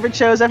all-time favorite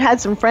shows. I've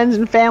had some friends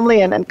and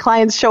family and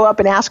clients show up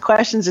and ask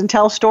questions and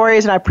tell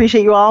stories, and I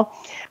appreciate you all.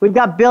 We've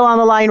got Bill on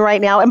the line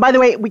right now. And by the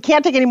way, we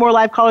can't take any more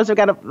live callers. I've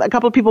got a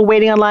couple of people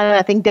waiting online, and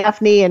I think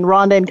Daphne and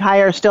Rhonda and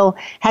Kaya are still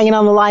hanging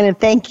on the line, and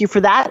thank you for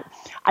that.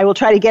 I will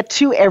try to get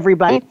to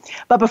everybody.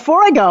 But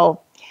before I go,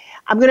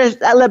 I'm going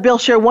to let Bill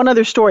share one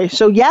other story.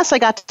 So, yes, I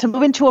got to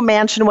move into a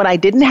mansion when I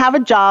didn't have a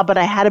job, but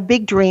I had a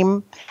big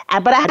dream.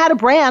 But I had a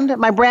brand.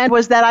 My brand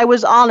was that I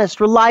was honest,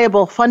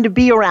 reliable, fun to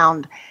be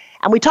around.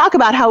 And we talk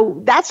about how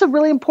that's a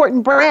really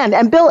important brand.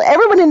 And, Bill,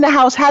 everyone in the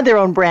house had their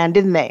own brand,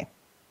 didn't they?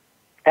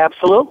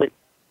 Absolutely.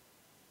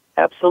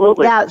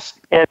 Absolutely. Yes.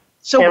 And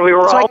we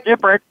were all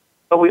different,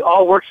 but we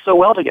all worked so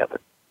well together.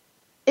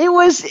 It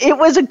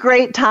was a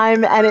great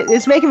time, and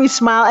it's making me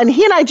smile. And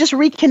he and I just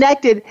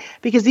reconnected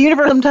because the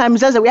universe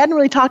sometimes does it. We hadn't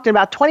really talked in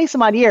about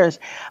 20-some-odd years.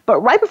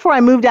 But right before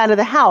I moved out of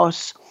the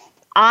house,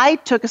 I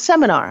took a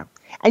seminar.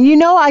 And you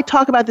know I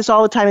talk about this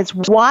all the time. It's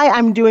why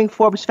I'm doing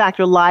Forbes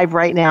Factor Live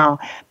right now,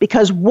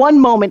 because one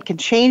moment can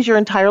change your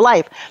entire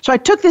life. So I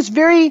took this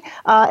very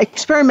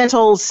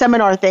experimental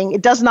seminar thing.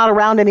 It does not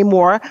around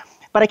anymore.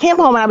 But I came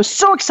home and I was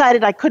so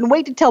excited. I couldn't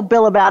wait to tell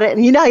Bill about it.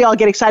 And you know how y'all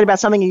get excited about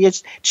something and you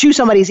just chew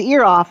somebody's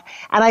ear off.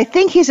 And I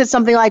think he said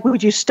something like,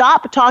 would you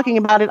stop talking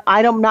about it?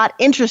 I'm not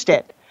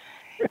interested.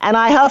 And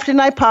I huffed and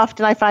I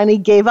puffed and I finally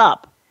gave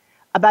up.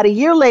 About a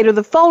year later,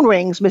 the phone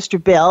rings, Mr.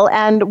 Bill.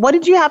 And what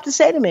did you have to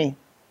say to me?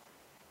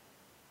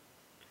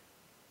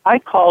 I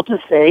called to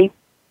say,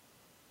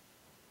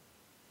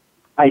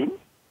 I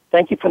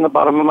thank you from the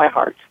bottom of my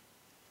heart.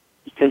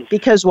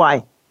 Because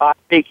why?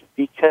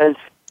 Because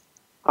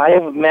I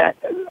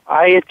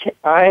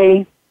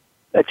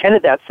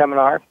attended that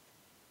seminar,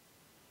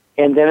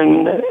 and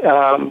then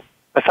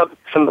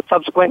some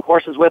subsequent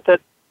courses with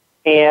it,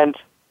 and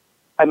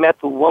I met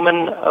the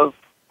woman of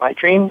my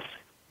dreams,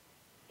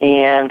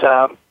 and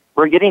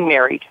we're getting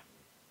married.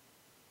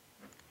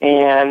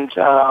 And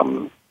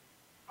I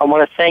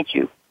want to thank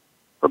you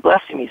for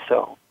blessing me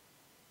so,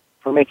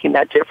 for making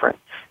that difference.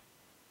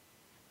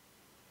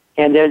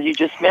 And as you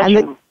just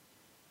mentioned,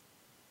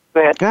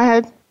 go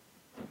ahead.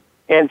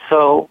 And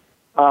so,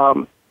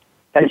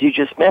 as you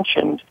just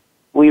mentioned,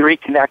 we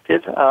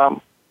reconnected,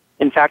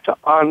 in fact,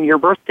 on your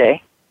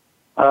birthday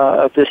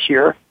of this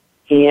year.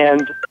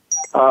 And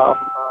a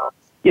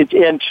week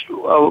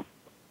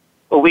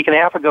and a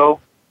half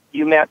ago,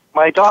 you met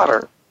my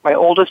daughter, my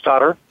oldest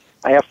daughter.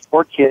 I have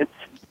 4 kids,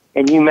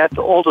 and you met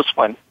the oldest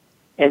one.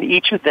 And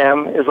each of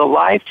them is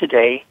alive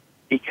today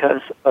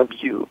because of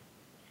you.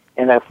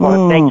 And I want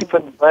to thank you for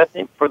the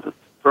blessing, from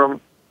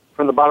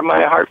the bottom of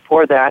my heart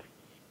for that.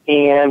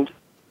 And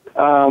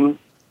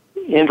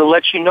to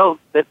let you know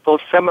that those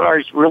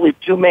seminars really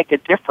do make a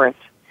difference.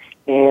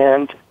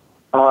 And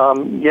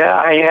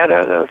I had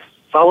a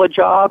solid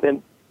job,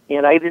 and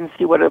I didn't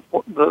see what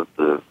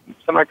the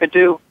seminar could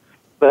do,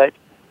 but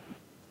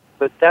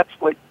that's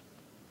what,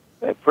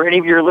 for any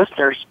of your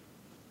listeners,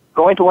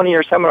 going to one of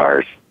your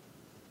seminars,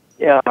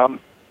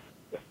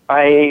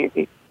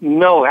 I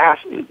know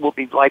it will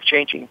be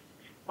life-changing,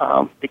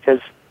 because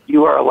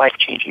you are a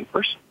life-changing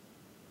person.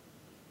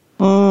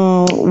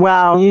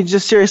 Wow, you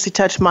just seriously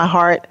touched my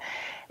heart.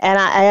 And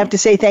I have to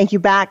say thank you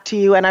back to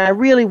you. And I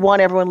really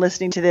want everyone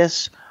listening to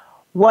this,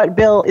 what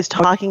Bill is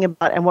talking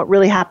about and what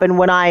really happened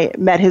when I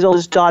met his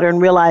oldest daughter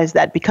and realized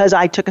that because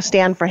I took a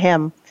stand for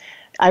him,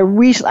 I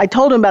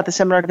told him about the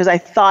seminar because I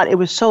thought it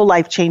was so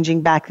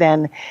life-changing back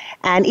then.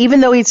 And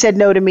even though he'd said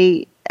no to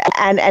me,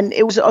 and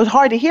it was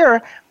hard to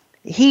hear,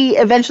 he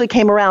eventually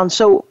came around.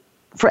 So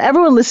for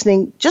everyone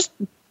listening, just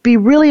be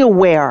really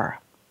aware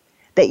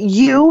that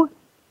you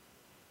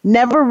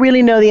never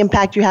really know the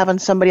impact you have on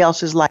somebody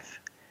else's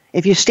life.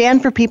 If you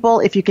stand for people,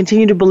 if you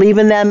continue to believe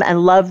in them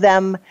and love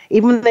them,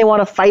 even when they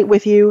want to fight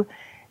with you,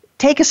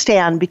 take a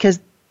stand, because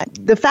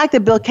the fact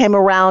that Bill came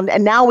around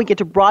and now we get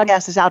to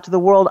broadcast this out to the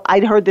world.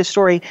 I'd heard this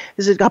story.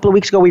 This is a couple of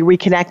weeks ago. We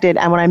reconnected.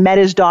 And when I met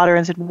his daughter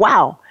and said,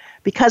 wow,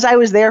 because I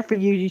was there for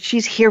you,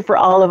 she's here for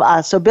all of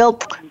us. So Bill,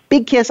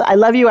 big kiss. I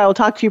love you. I will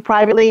talk to you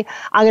privately.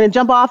 I'm going to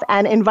jump off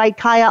and invite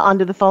Kaya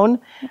onto the phone.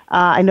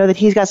 I know that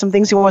he's got some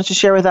things he wants to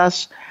share with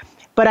us.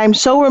 But I'm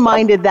so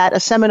reminded that a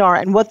seminar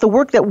and what the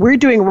work that we're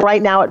doing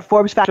right now at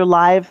Forbes Factor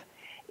Live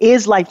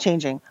is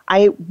life-changing.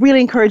 I really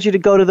encourage you to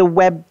go to the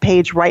web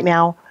page right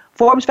now,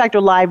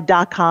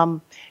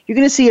 ForbesFactorLive.com. You're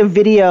going to see a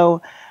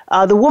video.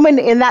 The woman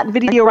in that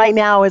video right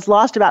now has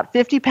lost about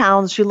 50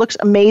 pounds. She looks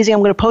amazing. I'm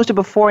going to post a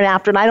before and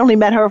after. And I'd only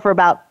met her for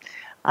about,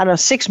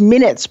 6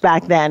 minutes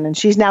back then. And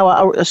she's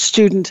now a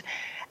student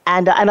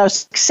and a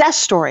success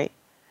story.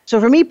 So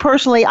for me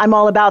personally, I'm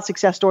all about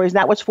success stories, and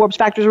that's what Forbes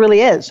Factors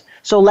really is.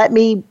 So let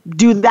me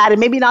do that,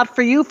 and maybe not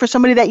for you, for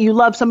somebody that you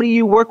love, somebody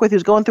you work with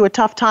who's going through a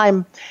tough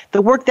time.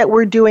 The work that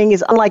we're doing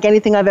is unlike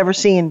anything I've ever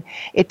seen.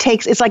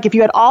 It's like if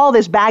you had all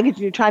this baggage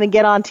and you're trying to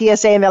get on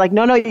TSA, and they're like,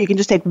 no, you can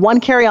just take one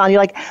carry-on.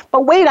 You're like,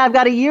 but wait, I've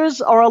got a year's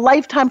or a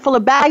lifetime full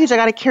of baggage I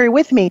got to carry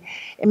with me.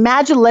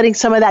 Imagine letting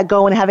some of that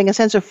go and having a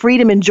sense of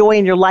freedom and joy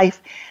in your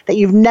life that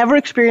you've never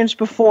experienced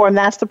before, and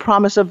that's the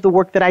promise of the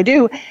work that I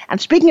do. And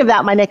speaking of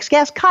that, my next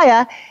guest,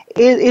 Kaya,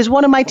 is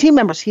one of my team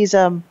members. He's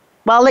well,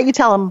 I'll let you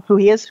tell him who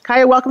he is.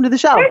 Kaya, welcome to the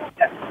show.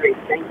 That's great.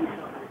 Thank you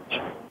so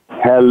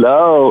much.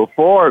 Hello,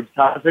 Forbes.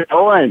 How's it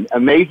going?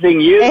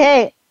 Amazing you.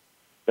 Hey.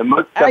 The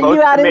most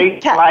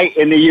amazing light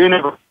in the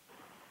universe.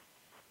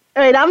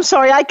 Wait, I'm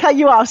sorry. I cut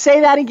you off. Say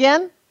that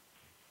again.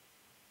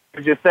 I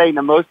was just saying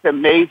the most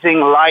amazing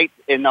light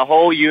in the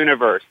whole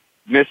universe,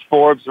 Miss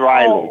Forbes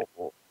Riley.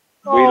 We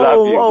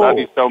love you. Love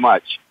you so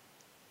much.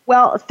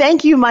 Well,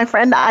 thank you, my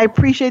friend. I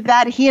appreciate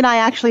that. He and I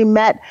actually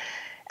met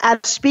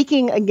at a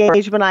speaking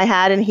engagement I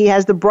had, and he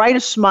has the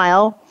brightest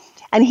smile.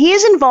 And he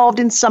is involved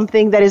in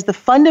something that is the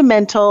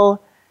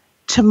fundamental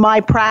to my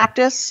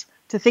practice,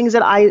 to things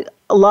that I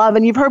love.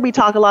 And you've heard me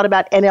talk a lot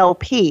about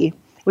NLP,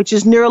 which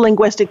is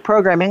neuro-linguistic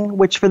programming,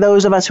 which for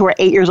those of us who are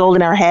 8 years old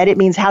in our head, it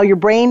means how your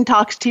brain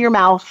talks to your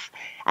mouth,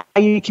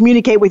 how you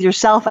communicate with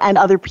yourself and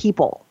other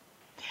people.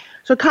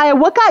 So, Kaya,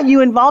 what got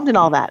you involved in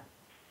all that?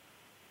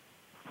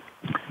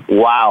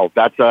 Wow,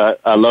 that's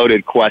a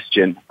loaded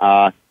question.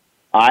 I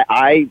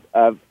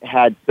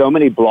had so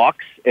many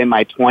blocks in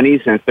my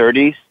 20s and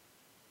 30s.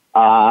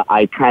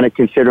 I kind of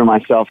consider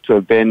myself to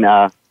have been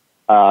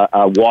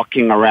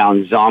walking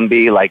around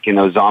zombie, like in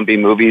those zombie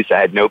movies. I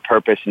had no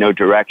purpose, no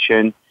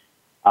direction,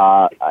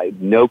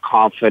 no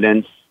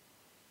confidence,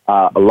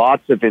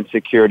 lots of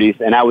insecurities,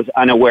 and I was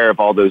unaware of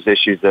all those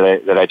issues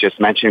that I just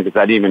mentioned because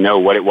I didn't even know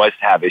what it was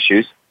to have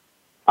issues.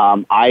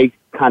 I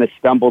kind of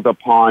stumbled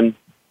upon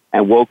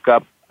and woke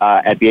up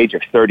at the age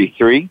of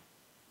 33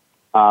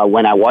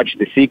 when I watched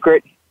The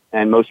Secret,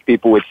 and most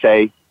people would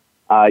say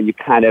you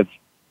kind of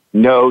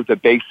know the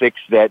basics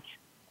that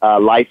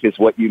life is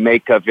what you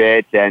make of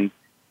it, and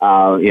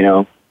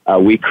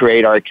we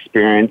create our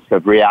experience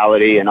of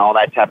reality and all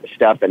that type of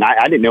stuff. And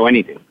I didn't know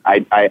anything.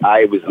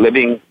 I was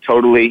living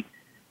totally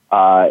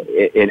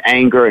in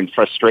anger and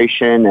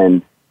frustration,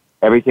 and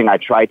everything I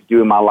tried to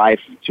do in my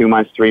life, 2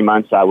 months, 3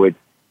 months, I would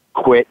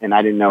quit, and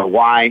I didn't know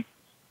why.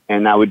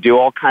 And I would do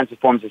all kinds of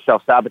forms of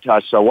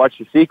self-sabotage. So I watched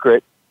The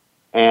Secret,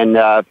 and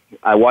I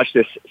watched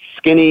this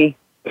skinny,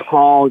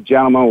 tall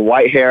gentleman with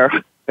white hair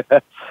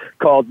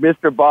called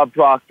Mr. Bob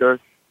Proctor.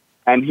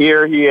 And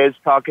here he is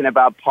talking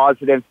about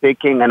positive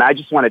thinking, and I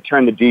just want to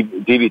turn the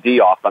DVD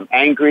off. I'm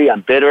angry.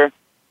 I'm bitter.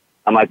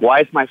 I'm like, why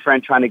is my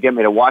friend trying to get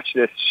me to watch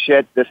this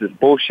shit? This is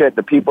bullshit.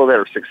 The people that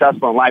are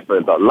successful in life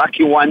are the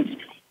lucky ones.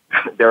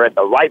 They're at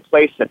the right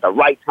place at the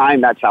right time.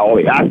 That's how all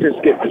the actors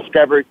get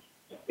discovered.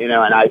 And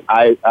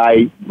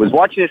I was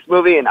watching this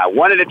movie, and I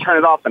wanted to turn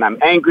it off, and I'm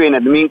angry. And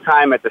in the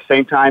meantime, at the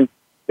same time,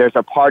 there's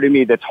a part of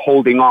me that's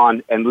holding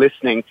on and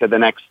listening to the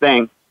next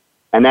thing.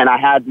 And then I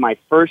had my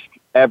first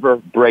ever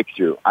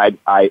breakthrough.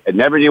 I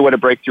never knew what a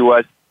breakthrough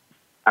was.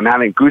 I'm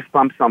having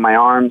goosebumps on my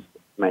arms,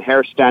 my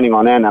hair standing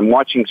on end. I'm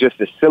watching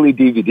just a silly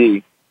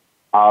DVD,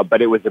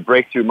 but it was a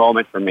breakthrough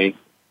moment for me.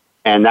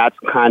 And that's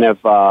kind of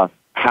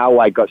how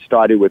I got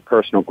started with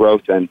personal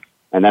growth. And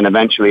then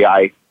eventually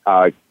I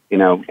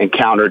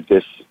encountered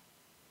this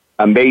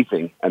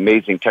amazing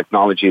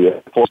technology.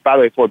 By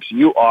the way, Forbes,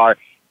 you are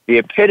the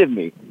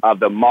epitome of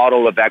the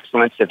model of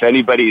excellence. If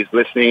anybody is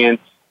listening in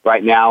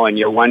right now and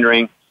you're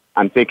wondering,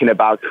 I'm thinking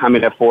about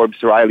coming to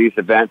Forbes Riley's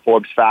event,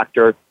 Forbes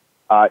Factor,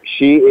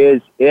 she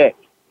is it.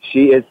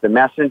 She is the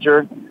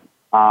messenger.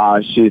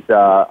 She's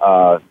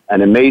an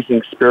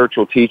amazing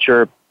spiritual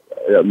teacher,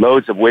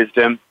 loads of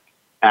wisdom,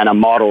 and a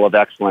model of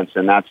excellence.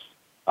 And that's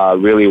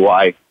really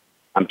why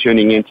I'm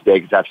tuning in today,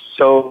 because I have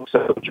so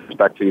much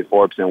respect for you,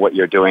 Forbes, and what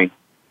you're doing.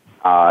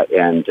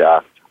 And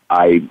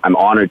I'm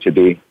honored to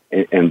be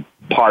in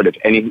part of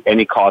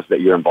any cause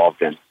that you're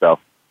involved in. So,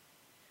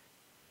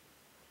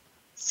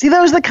 see,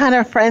 those are the kind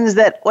of friends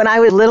that when I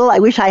was little, I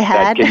wish I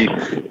had.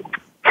 And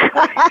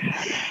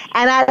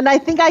I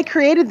think I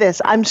created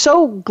this. I'm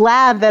so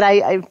glad that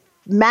I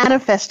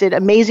manifested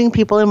amazing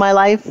people in my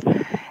life.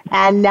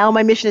 And now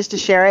my mission is to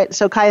share it.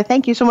 So, Kaya,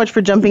 thank you so much for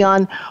jumping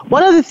on.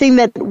 One other thing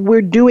that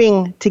we're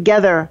doing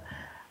together,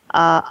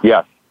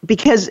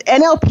 because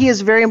NLP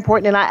is very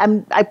important,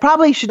 and I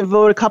probably should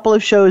devote a couple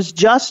of shows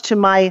just to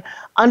my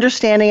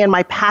understanding and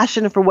my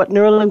passion for what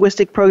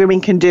neuro-linguistic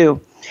programming can do.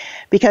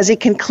 because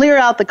it can clear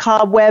out the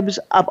cobwebs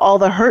of all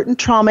the hurt and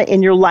trauma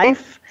in your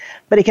life,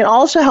 but it can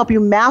also help you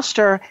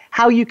master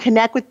how you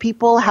connect with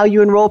people, how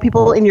you enroll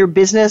people in your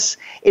business.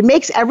 It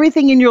makes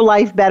everything in your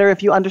life better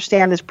if you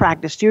understand this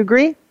practice. Do you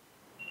agree?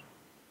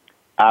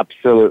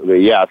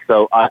 Absolutely, yeah.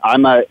 So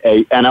I'm a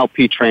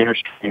NLP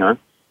trainer's trainer.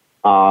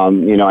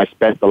 I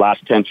spent the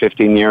last 10,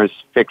 15 years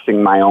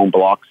fixing my own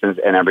blocks and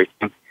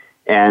everything.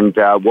 And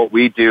what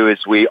we do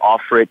is we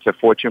offer it to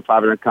Fortune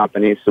 500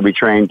 companies. So we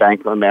train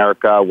Bank of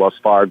America, Wells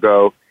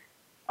Fargo,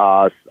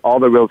 all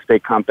the real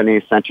estate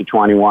companies, Century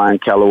 21,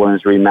 Keller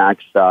Williams,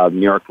 RE/MAX,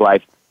 New York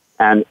Life.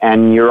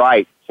 And you're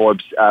right,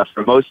 Forbes.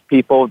 For most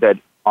people that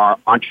are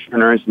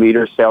entrepreneurs,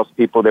 leaders,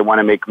 salespeople, they want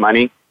to make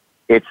money,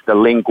 it's the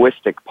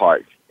linguistic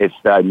part. It's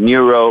the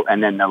neuro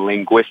and then the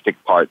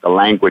linguistic part, the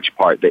language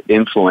part, the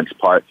influence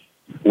part,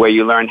 where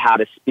you learn how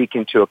to speak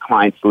into a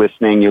client's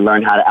listening. You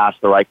learn how to ask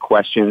the right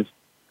questions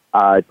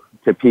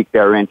to pique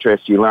their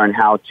interest. You learn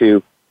how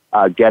to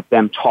get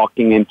them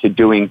talking into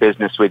doing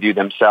business with you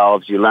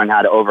themselves. You learn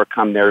how to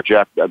overcome their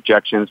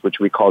objections, which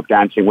we call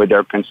dancing with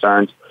their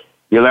concerns.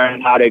 You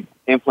learn how to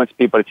influence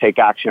people to take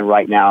action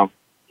right now,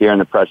 here in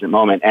the present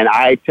moment. And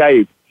I tell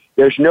you,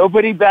 there's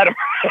nobody better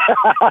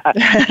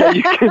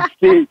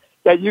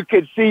that you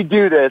could see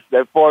do this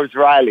than Forbes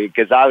Riley,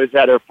 because I was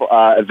at her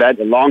event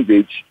in Long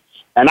Beach,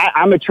 and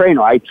I'm a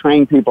trainer. I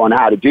train people on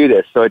how to do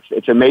this. So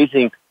it's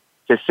amazing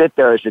to sit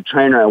there as a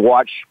trainer and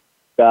watch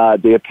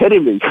the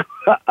epitome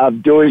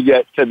of doing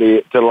it to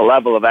the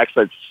level of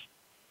excellence.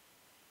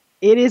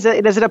 It is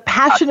a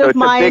passion so of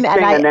mine,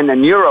 and then the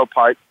neuro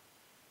part.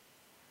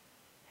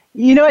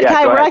 You know what,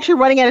 Kai? We're ahead. actually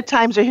running out of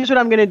time, so here's what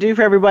I'm going to do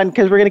for everyone,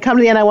 because we're going to come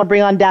to the end. I want to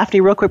bring on Daphne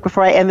real quick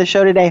before I end the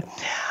show today.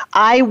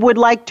 I would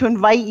like to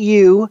invite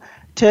you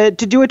to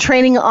do a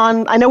training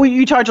on. I know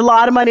you charge a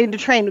lot of money to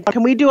train.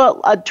 Can we do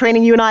a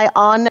training, you and I,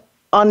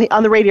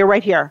 on the radio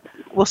right here?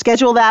 We'll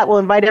schedule that. We'll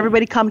invite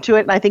everybody to come to it,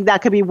 and I think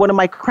that could be one of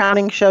my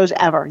crowning shows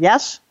ever.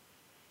 Yes?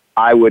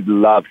 I would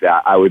love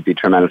that. I would be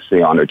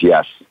tremendously honored.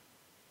 Yes.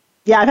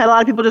 Yeah, I've had a lot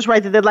of people just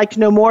write that they'd like to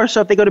know more.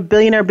 So if they go to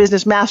Billionaire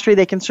Business Mastery,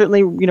 they can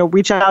certainly,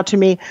 reach out to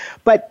me.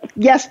 But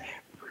yes,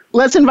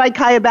 let's invite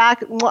Kaya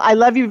back. Well, I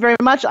love you very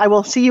much. I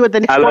will see you at the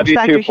next Forbes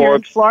Factor here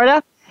in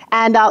Florida.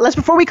 And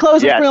before we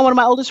close, let's bring on one of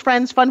my oldest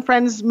friends, fun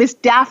friends, Miss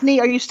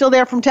Daphne. Are you still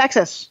there from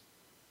Texas?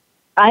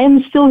 I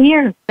am still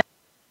here.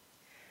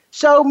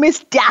 So,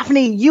 Miss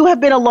Daphne, you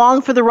have been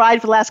along for the ride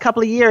for the last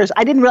couple of years.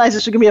 I didn't realize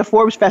this was going to be a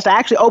Forbes Fest. I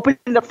actually opened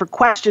it up for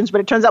questions, but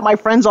it turns out my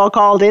friends all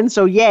called in,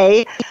 so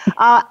yay.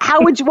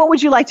 What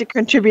would you like to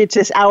contribute to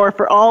this hour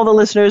for all the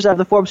listeners of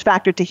the Forbes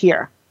Factor to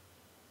hear?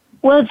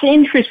 Well, it's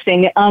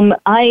interesting.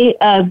 I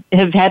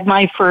have had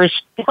my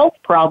first health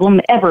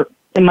problem ever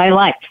in my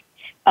life.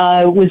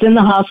 Was in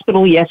the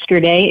hospital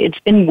yesterday.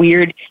 It's been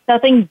weird.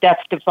 Nothing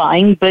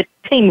death-defying, but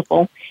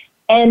painful.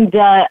 And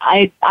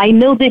I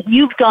know that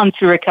you've gone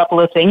through a couple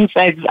of things.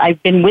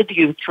 I've been with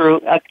you through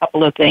a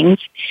couple of things.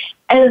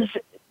 As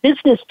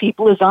business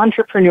people, as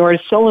entrepreneurs,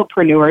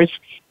 solopreneurs,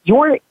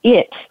 you're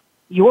it.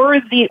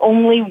 You're the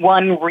only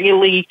one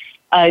really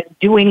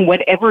doing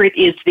whatever it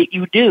is that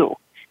you do.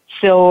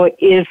 So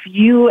if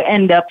you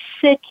end up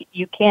sick,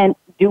 you can't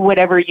do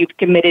whatever you've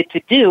committed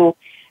to do.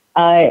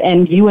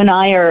 And you and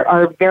I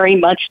are very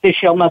much the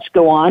show must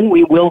go on.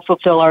 We will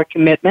fulfill our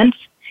commitments.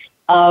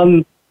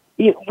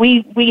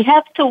 We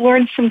have to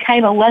learn some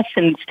kind of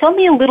lessons. Tell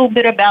me a little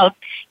bit about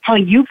how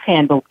you've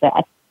handled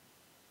that.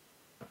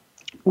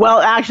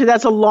 Well, actually,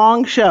 that's a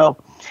long show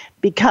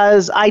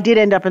because I did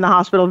end up in the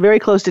hospital very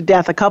close to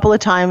death a couple of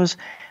times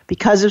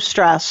because of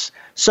stress.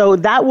 So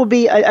that will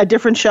be a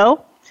different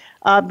show.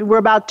 We're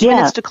about 2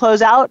 minutes to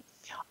close out.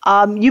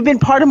 You've been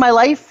part of my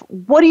life.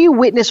 What do you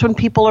witness when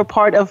people are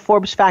part of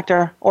Forbes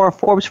Factor or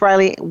Forbes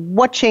Riley?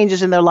 What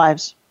changes in their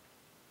lives?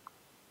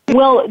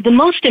 Well, the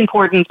most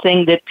important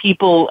thing that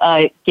people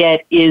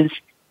get is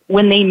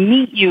when they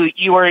meet you,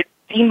 you are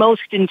the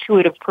most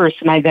intuitive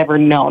person I've ever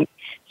known.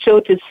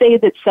 So to say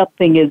that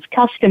something is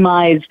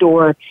customized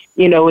or,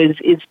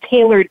 is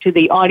tailored to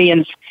the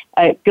audience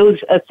goes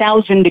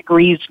 1,000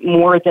 degrees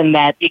more than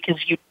that, because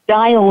you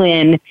dial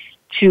in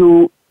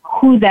to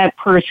who that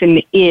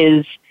person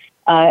is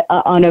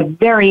on a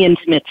very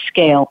intimate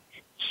scale.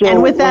 So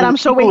and with that,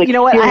 you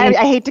know what?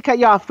 I hate to cut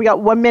you off. We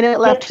got 1 minute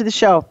left to the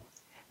show.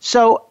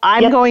 So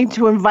I'm going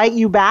to invite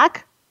you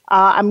back.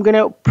 I'm going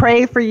to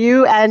pray for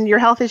you and your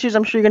health issues.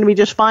 I'm sure you're going to be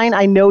just fine.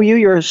 I know you.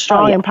 You're a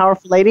strong and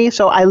powerful lady.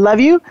 So I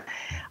love you.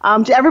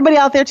 To everybody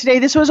out there today,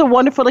 this was a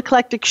wonderful,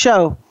 eclectic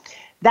show.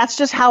 That's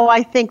just how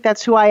I think.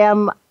 That's who I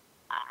am.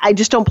 I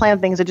just don't plan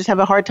things. I just have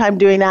a hard time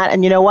doing that.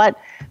 And you know what?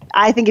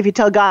 I think if you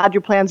tell God your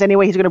plans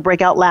anyway, he's going to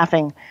break out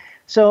laughing.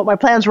 So my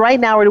plans right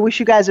now are to wish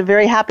you guys a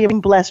very happy and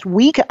blessed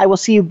week. I will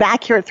see you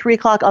back here at 3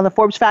 o'clock on the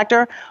Forbes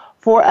Factor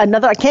for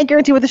another. I can't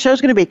guarantee what the show's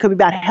going to be. It could be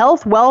about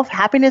health, wealth,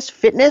 happiness,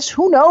 fitness.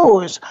 Who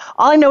knows?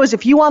 All I know is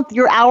if you want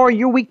your hour,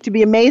 your week to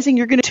be amazing,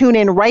 you're going to tune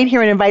in right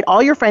here and invite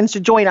all your friends to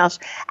join us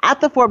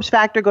at the Forbes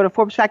Factor. Go to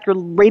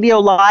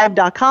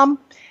ForbesFactorRadioLive.com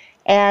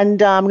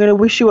And I'm going to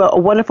wish you a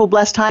wonderful,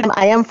 blessed time.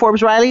 I am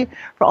Forbes Riley.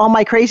 For all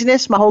my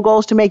craziness, my whole goal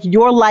is to make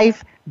your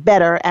life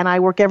better, and I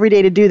work every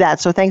day to do that.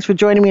 So thanks for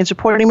joining me and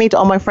supporting me. To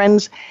all my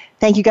friends,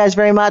 thank you guys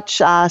very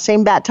much.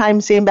 Same bat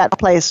time, same bat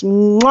place.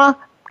 Mwah.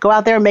 Go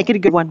out there and make it a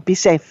good one. Be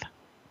safe.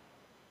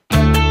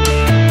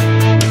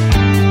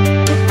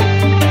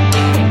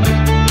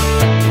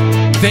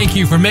 Thank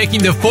you for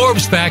making the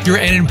Forbes Factor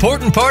an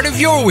important part of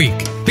your week.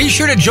 Be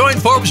sure to join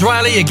Forbes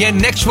Riley again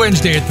next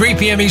Wednesday at 3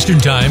 p.m. Eastern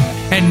Time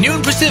and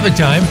noon Pacific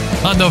Time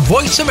on the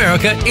Voice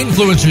America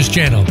Influencers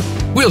Channel.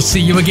 We'll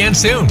see you again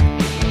soon.